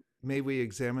may we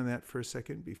examine that for a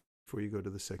second before you go to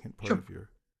the second part of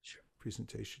your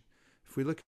presentation? If we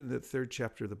look at the third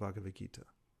chapter of the Bhagavad Gita,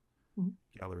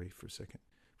 gallery for a second.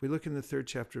 If we look in the third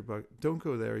chapter of don't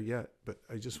go there yet, but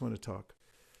I just want to talk.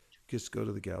 Just go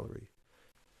to the gallery.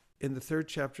 In the third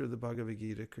chapter of the Bhagavad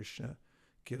Gita, Krishna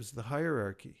gives the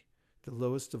hierarchy. The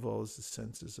lowest of all is the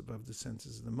senses. Above the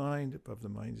senses is the mind. Above the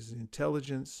mind is the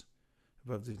intelligence.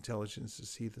 Above the intelligence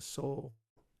is he, the soul.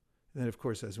 And then, of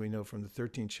course, as we know from the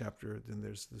 13th chapter, then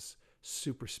there's this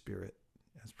super spirit,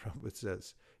 as Prabhupada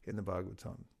says in the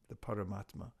Bhagavatam, the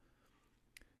Paramatma.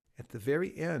 At the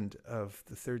very end of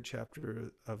the third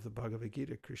chapter of the Bhagavad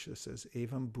Gita, Krishna says,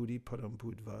 Evam buddhi param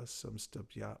buddhva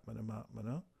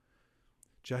samstabhyatmanamatmana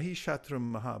jahi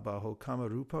shatram mahabaho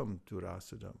kamarupam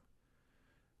durasadam.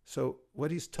 So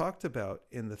what he's talked about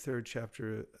in the third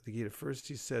chapter of the Gita, first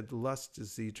he said lust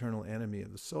is the eternal enemy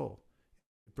of the soul.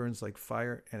 It burns like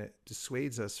fire and it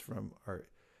dissuades us from our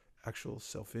actual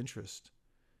self-interest.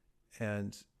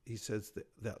 And he says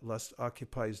that lust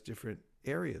occupies different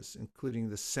areas, including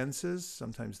the senses,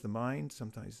 sometimes the mind,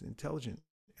 sometimes the intelligence,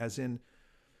 as in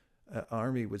an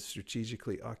army would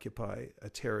strategically occupy a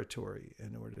territory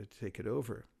in order to take it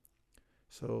over.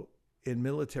 So in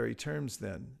military terms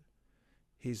then,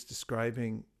 he's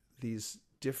describing these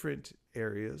different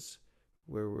areas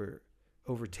where we're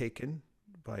overtaken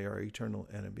by our eternal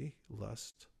enemy,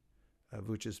 lust,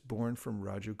 which is born from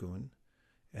Rajagun.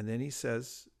 And then he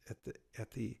says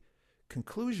at the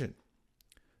conclusion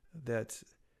that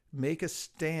make a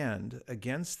stand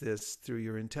against this through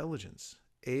your intelligence.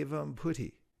 Evam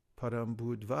buddhi param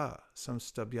buddhva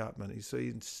samstabhyatmani. So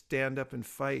you stand up and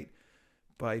fight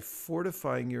by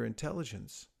fortifying your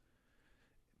intelligence.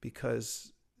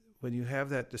 because when you have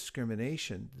that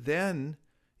discrimination, then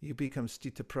you become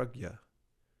stita pragya.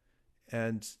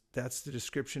 And that's the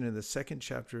description in the second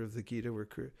chapter of the Gita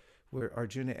where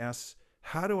Arjuna asks,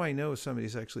 how do I know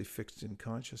somebody's actually fixed in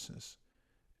consciousness?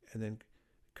 And then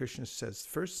Krishna says,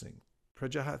 first thing,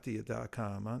 prajahati yada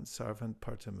kaman sarvan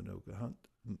parta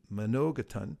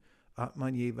manogatan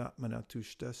atmanyeva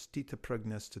atmanatushta stita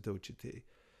pragnastadojite.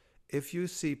 If you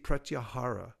see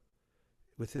pratyahara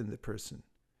within the person,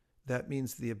 that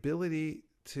means the ability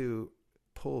to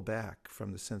pull back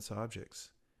from the sense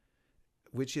objects,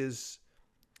 which is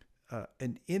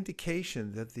an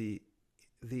indication that the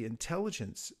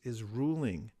intelligence is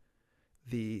ruling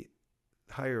the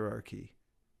hierarchy,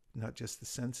 not just the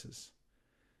senses.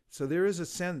 So there is a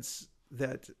sense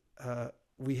that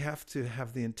we have to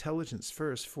have the intelligence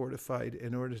first fortified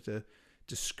in order to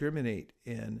discriminate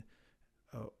in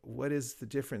what is the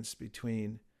difference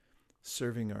between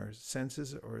serving our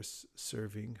senses or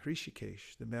serving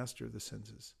Hrishikesh, the master of the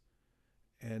senses.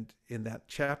 And in that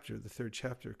chapter, the third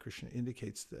chapter, Krishna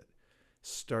indicates that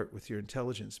start with your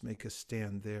intelligence, make a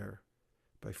stand there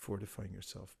by fortifying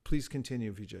yourself. Please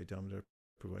continue, Vijay Damodar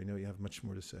Prabhu. I know you have much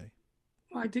more to say.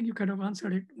 I think you kind of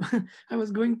answered it. I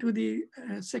was going to the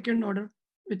second order,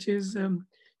 which is,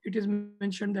 it is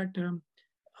mentioned that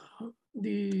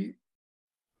the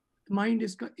mind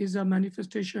is a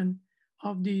manifestation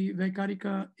of the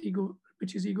Vaikarika ego,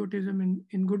 which is egotism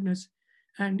in goodness,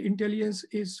 and intelligence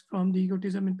is from the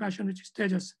egotism in passion, which is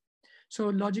tejas. So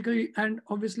logically, and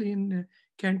obviously in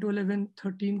Canto 11,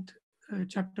 13th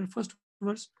chapter, first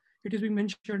verse, it is being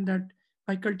mentioned that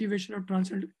by cultivation of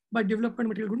by development of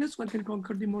material goodness, one can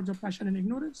conquer the modes of passion and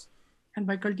ignorance. And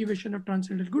by cultivation of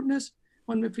transcendental goodness,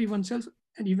 one may free oneself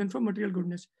and even from material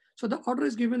goodness. So the order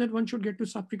is given that one should get to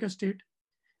satvika state.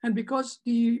 And because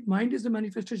the mind is the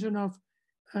manifestation of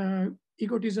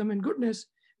egotism and goodness,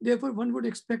 therefore one would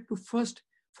expect to first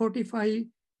fortify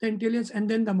the intelligence and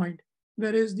then the mind.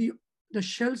 Whereas the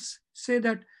shells say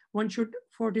that one should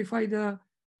fortify the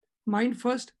mind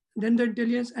first, then the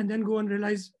intelligence, and then go and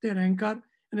realize their ahankar,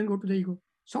 and then go to the ego.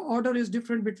 So order is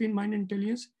different between mind and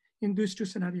intelligence in these two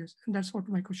scenarios. And that's what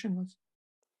my question was.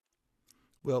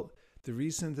 Well, the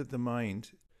reason that the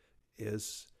mind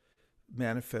is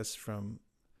manifest from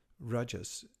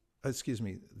rajas,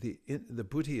 the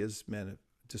buddhi is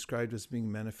described as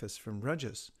being manifest from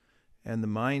rajas, and the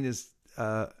mind is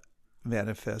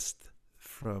manifest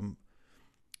from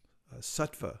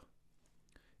sattva,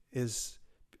 is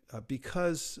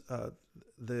because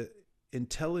the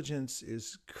intelligence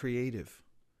is creative.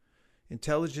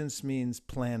 Intelligence means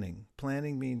planning.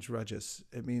 Planning means rajas.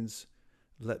 It means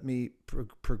let me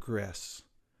progress.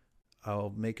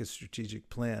 I'll make a strategic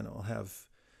plan. I'll have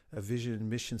a vision and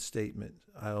mission statement.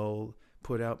 I'll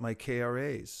put out my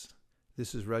KRAs.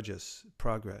 This is rajas,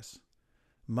 progress.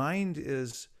 Mind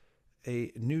is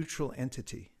a neutral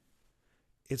entity.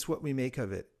 It's what we make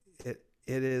of it. It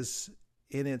is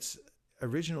in its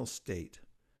original state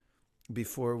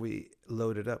before we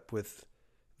load it up with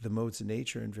the modes of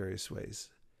nature in various ways.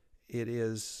 It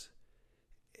is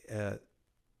a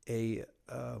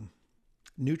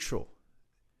neutral.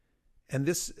 And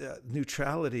this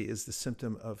neutrality is the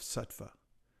symptom of sattva.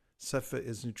 Sattva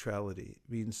is neutrality.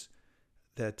 It means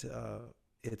that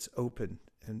it's open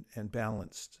and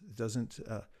balanced. It doesn't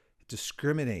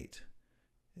discriminate.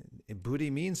 And buddhi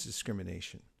means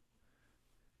discrimination.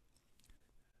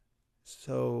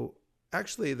 So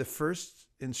actually the first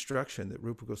instruction that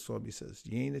Rupa Goswami says,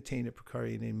 Yena tena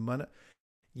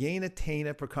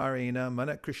prakarena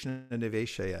mana Krishna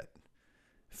niveshayat.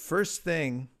 First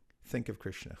thing, think of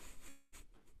Krishna.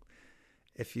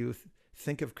 If you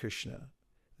think of Krishna,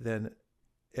 then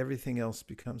everything else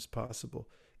becomes possible.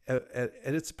 And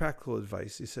it's practical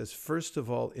advice. He says, first of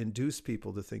all, induce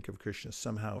people to think of Krishna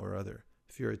somehow or other.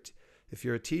 If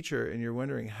you're a teacher and you're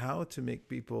wondering how to make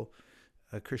people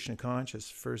Krishna conscious,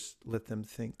 first let them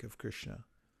think of Krishna.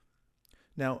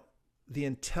 Now, the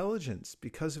intelligence,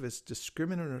 because of its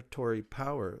discriminatory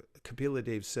power, Kapila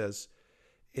Dev says,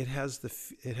 it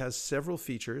has several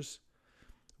features.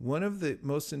 One of the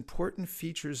most important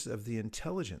features of the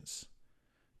intelligence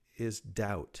is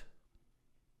doubt.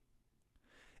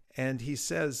 And he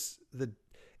says that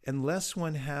unless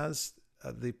one has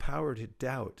the power to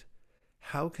doubt,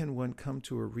 how can one come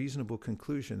to a reasonable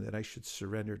conclusion that I should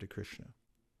surrender to Krishna?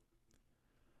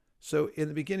 So in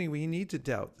the beginning, we need to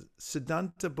doubt.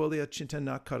 Siddhanta bolya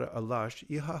chintanakara alash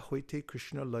iha hoite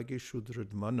Krishna lage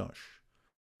shudrad manosh.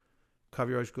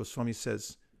 Kaviraj Goswami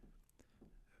says,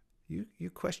 you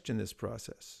question this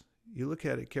process. You look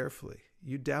at it carefully.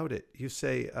 You doubt it. You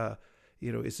say,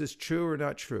 is this true or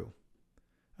not true?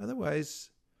 Otherwise,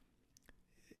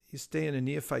 you stay in a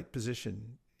neophyte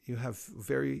position. You have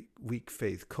very weak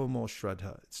faith, komal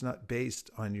shraddha. It's not based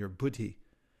on your buddhi.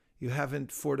 You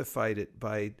haven't fortified it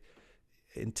by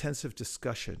intensive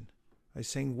discussion. By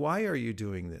saying, why are you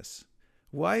doing this?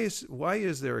 Why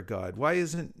is there a God? Why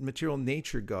isn't material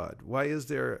nature God? Why is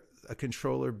there a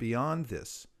controller beyond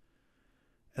this?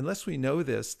 Unless we know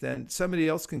this, then somebody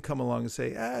else can come along and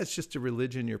say, it's just a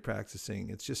religion you're practicing.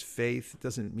 It's just faith. It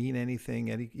doesn't mean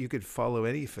anything. You could follow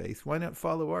any faith. Why not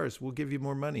follow ours? We'll give you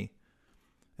more money.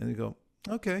 And they go,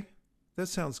 okay, that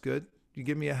sounds good. You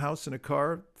give me a house and a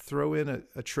car, throw in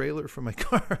a trailer for my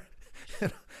car,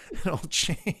 and it'll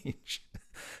change.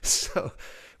 So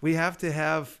we have to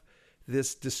have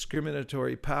this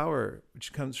discriminatory power,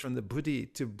 which comes from the buddhi,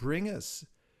 to bring us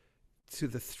to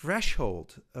the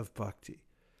threshold of bhakti.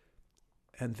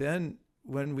 And then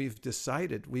when we've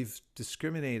decided, we've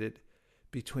discriminated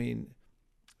between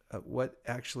what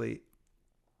actually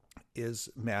is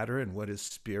matter and what is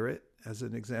spirit, as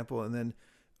an example, and then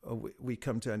we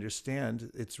come to understand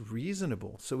it's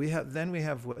reasonable. So we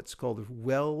have what's called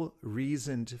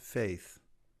well-reasoned faith.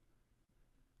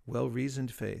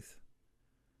 Well-reasoned faith.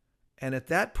 And at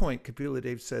that point, Kapila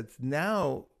Dev said,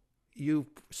 now you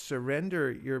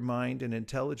surrender your mind and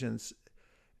intelligence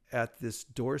at this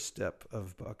doorstep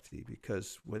of bhakti,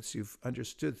 because once you've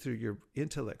understood through your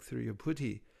intellect, through your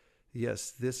buddhi, yes,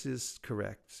 this is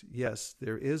correct. Yes,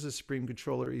 there is a supreme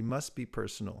controller. He must be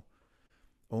personal.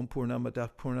 Om Purnamada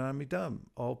Purnamidam.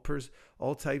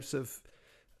 All types of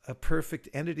perfect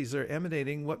entities are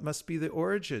emanating. What must be the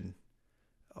origin?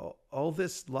 All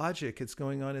this logic, it's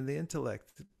going on in the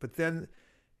intellect. But then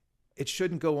it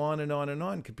shouldn't go on and on and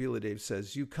on, Kapila Dev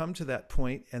says. You come to that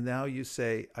point and now you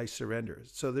say, I surrender.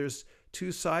 So there's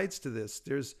two sides to this.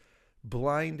 There's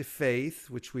blind faith,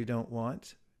 which we don't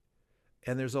want.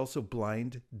 And there's also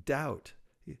blind doubt.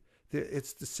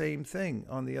 It's the same thing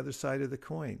on the other side of the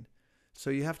coin. So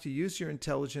you have to use your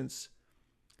intelligence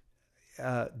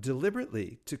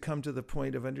deliberately to come to the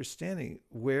point of understanding,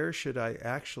 where should I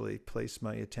actually place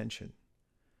my attention?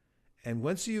 And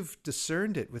once you've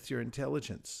discerned it with your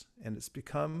intelligence, and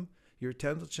your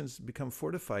intelligence become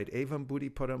fortified, evam buddhi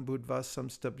param buddhva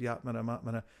samstabhyatmana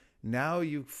matmana, now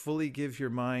you fully give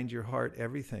your mind, your heart,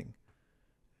 everything,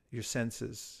 your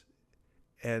senses.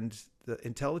 And the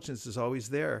intelligence is always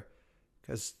there,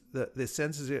 because the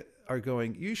senses are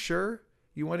going, you sure?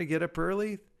 You want to get up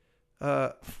early?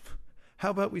 How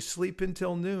about we sleep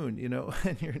until noon,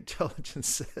 And your intelligence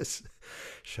says,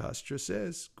 Shastra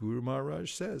says, Guru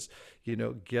Maharaj says,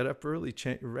 get up early,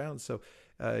 chant your rounds. So,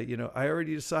 I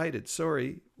already decided,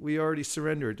 sorry, we already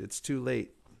surrendered. It's too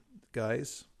late.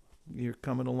 Guys, you're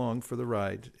coming along for the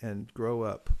ride, and grow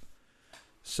up.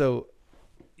 So,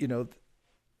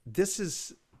 this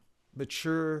is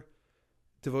mature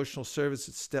devotional service.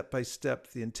 It's step by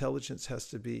step. The intelligence has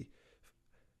to be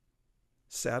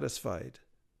satisfied,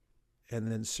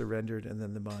 and then surrendered, and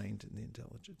then the mind and the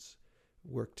intelligence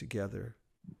work together,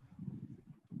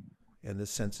 and the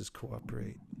senses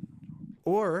cooperate.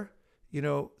 Or,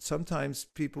 sometimes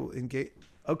people engage.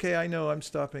 Okay, I know, I'm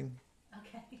stopping.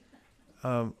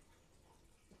 Okay.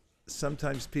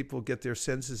 Sometimes people get their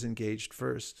senses engaged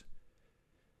first.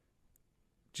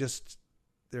 Just,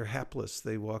 they're hapless.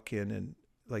 They walk in, and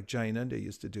like Jayananda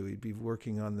used to do, he'd be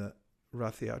working on the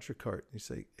Rath Yatra cart. And he'd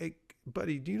say, hey,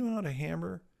 buddy, do you know how to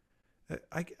hammer?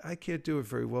 I can't do it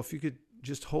very well. If you could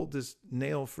just hold this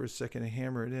nail for a second and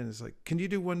hammer it in. It's like, can you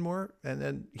do one more? And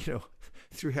then,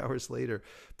 3 hours later,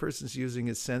 person's using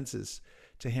his senses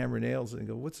to hammer nails, and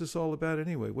go, what's this all about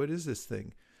anyway? What is this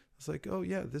thing? It's like, oh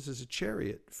yeah, this is a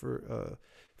chariot for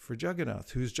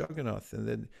Jagannath. Who's Jagannath? And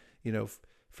then,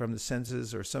 from the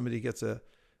senses, or somebody gets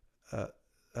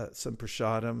some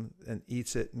prasadam and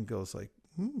eats it and goes like,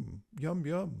 yum,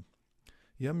 yum,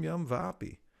 yum, yum,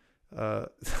 vapi.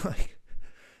 Like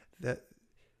that.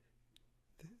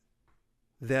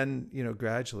 Then,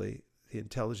 gradually the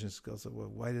intelligence goes,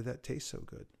 well, why did that taste so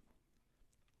good?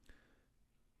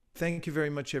 Thank you very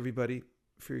much, everybody,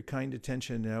 for your kind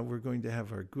attention. Now we're going to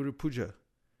have our Guru Puja,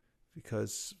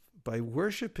 because by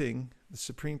worshiping the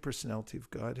Supreme Personality of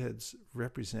Godhead's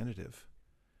representative,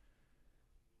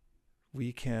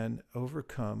 we can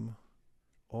overcome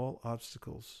all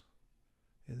obstacles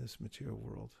in this material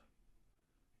world.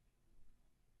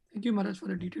 Thank you, Maharaj, for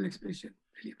the detailed explanation.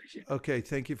 Really appreciate it. Okay,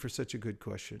 thank you for such a good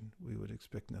question. We would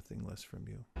expect nothing less from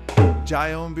you.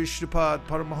 Jayom Vishnupad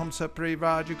Paramahamsa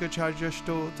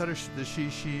Prevajikacharjashto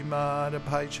Tarashdashi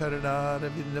Madhabhai Charana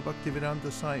Ravinda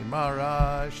Bhaktivedanta Sai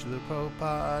Maharaj Srila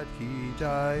Prabhupada Ki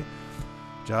Jai.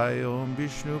 Jayom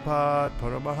Vishnupad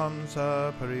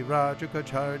Paramahamsa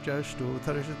Prevajikacharjashto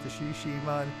Tarashdashi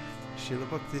Srila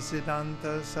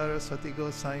Bhaktisiddhanta Saraswati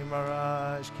Goswami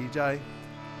Maharaj ki jai.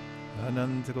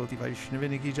 Ananta Koti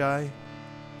Vaishnavini ki jai.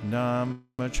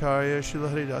 Namacharya Srila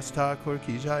Haridas Thakur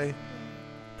ki jai.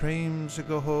 Prem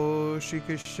Sagoho Shri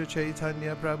Krishna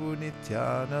Chaitanya Prabhu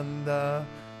Nityananda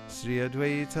Sri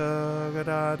Advaita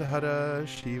Gadadhara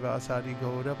Shivasadi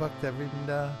Gaura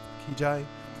Bhaktavrinda ki jai.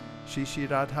 Shri Shri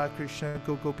Radha Krishna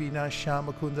Gopina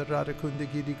Shama Kunda Radha Kunda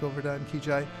Giri Govardhan ki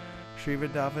jai. Shri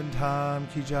Vrindavan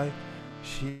Dham ki jai.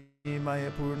 Shri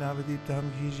Mayapur Navadip Dham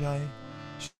ki jai.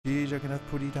 Shri Jagannath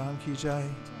Puri Dham ki jai.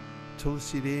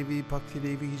 Tulsi Devi Bhakti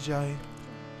Devi ki jai.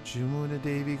 Jamuna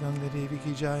Devi Ganga Devi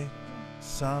ki jai.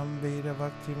 Samveda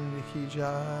Bhakti ki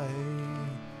jai.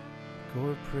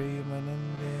 Gaur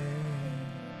Premanande.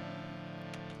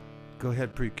 Go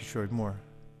ahead, Pri Kishore, more.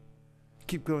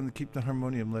 Keep going, keep the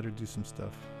harmonium, let her do some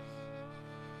stuff.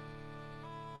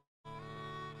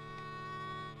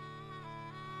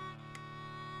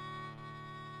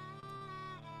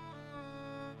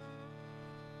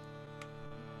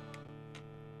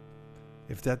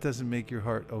 If that doesn't make your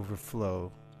heart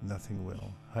overflow, nothing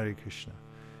will. Hare Krishna.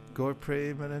 Gaur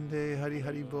Premanande Hari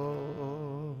Hari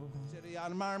Bo.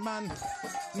 Nachari Marman,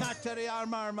 Nachari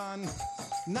Marman,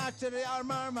 Nachari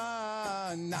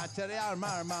Marman, Nachari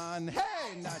Marman,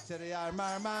 hey, Nachari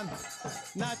Marman,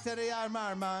 Nachari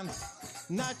Marman,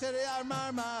 Nachari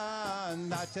Marman,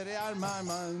 Nachari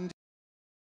Marman.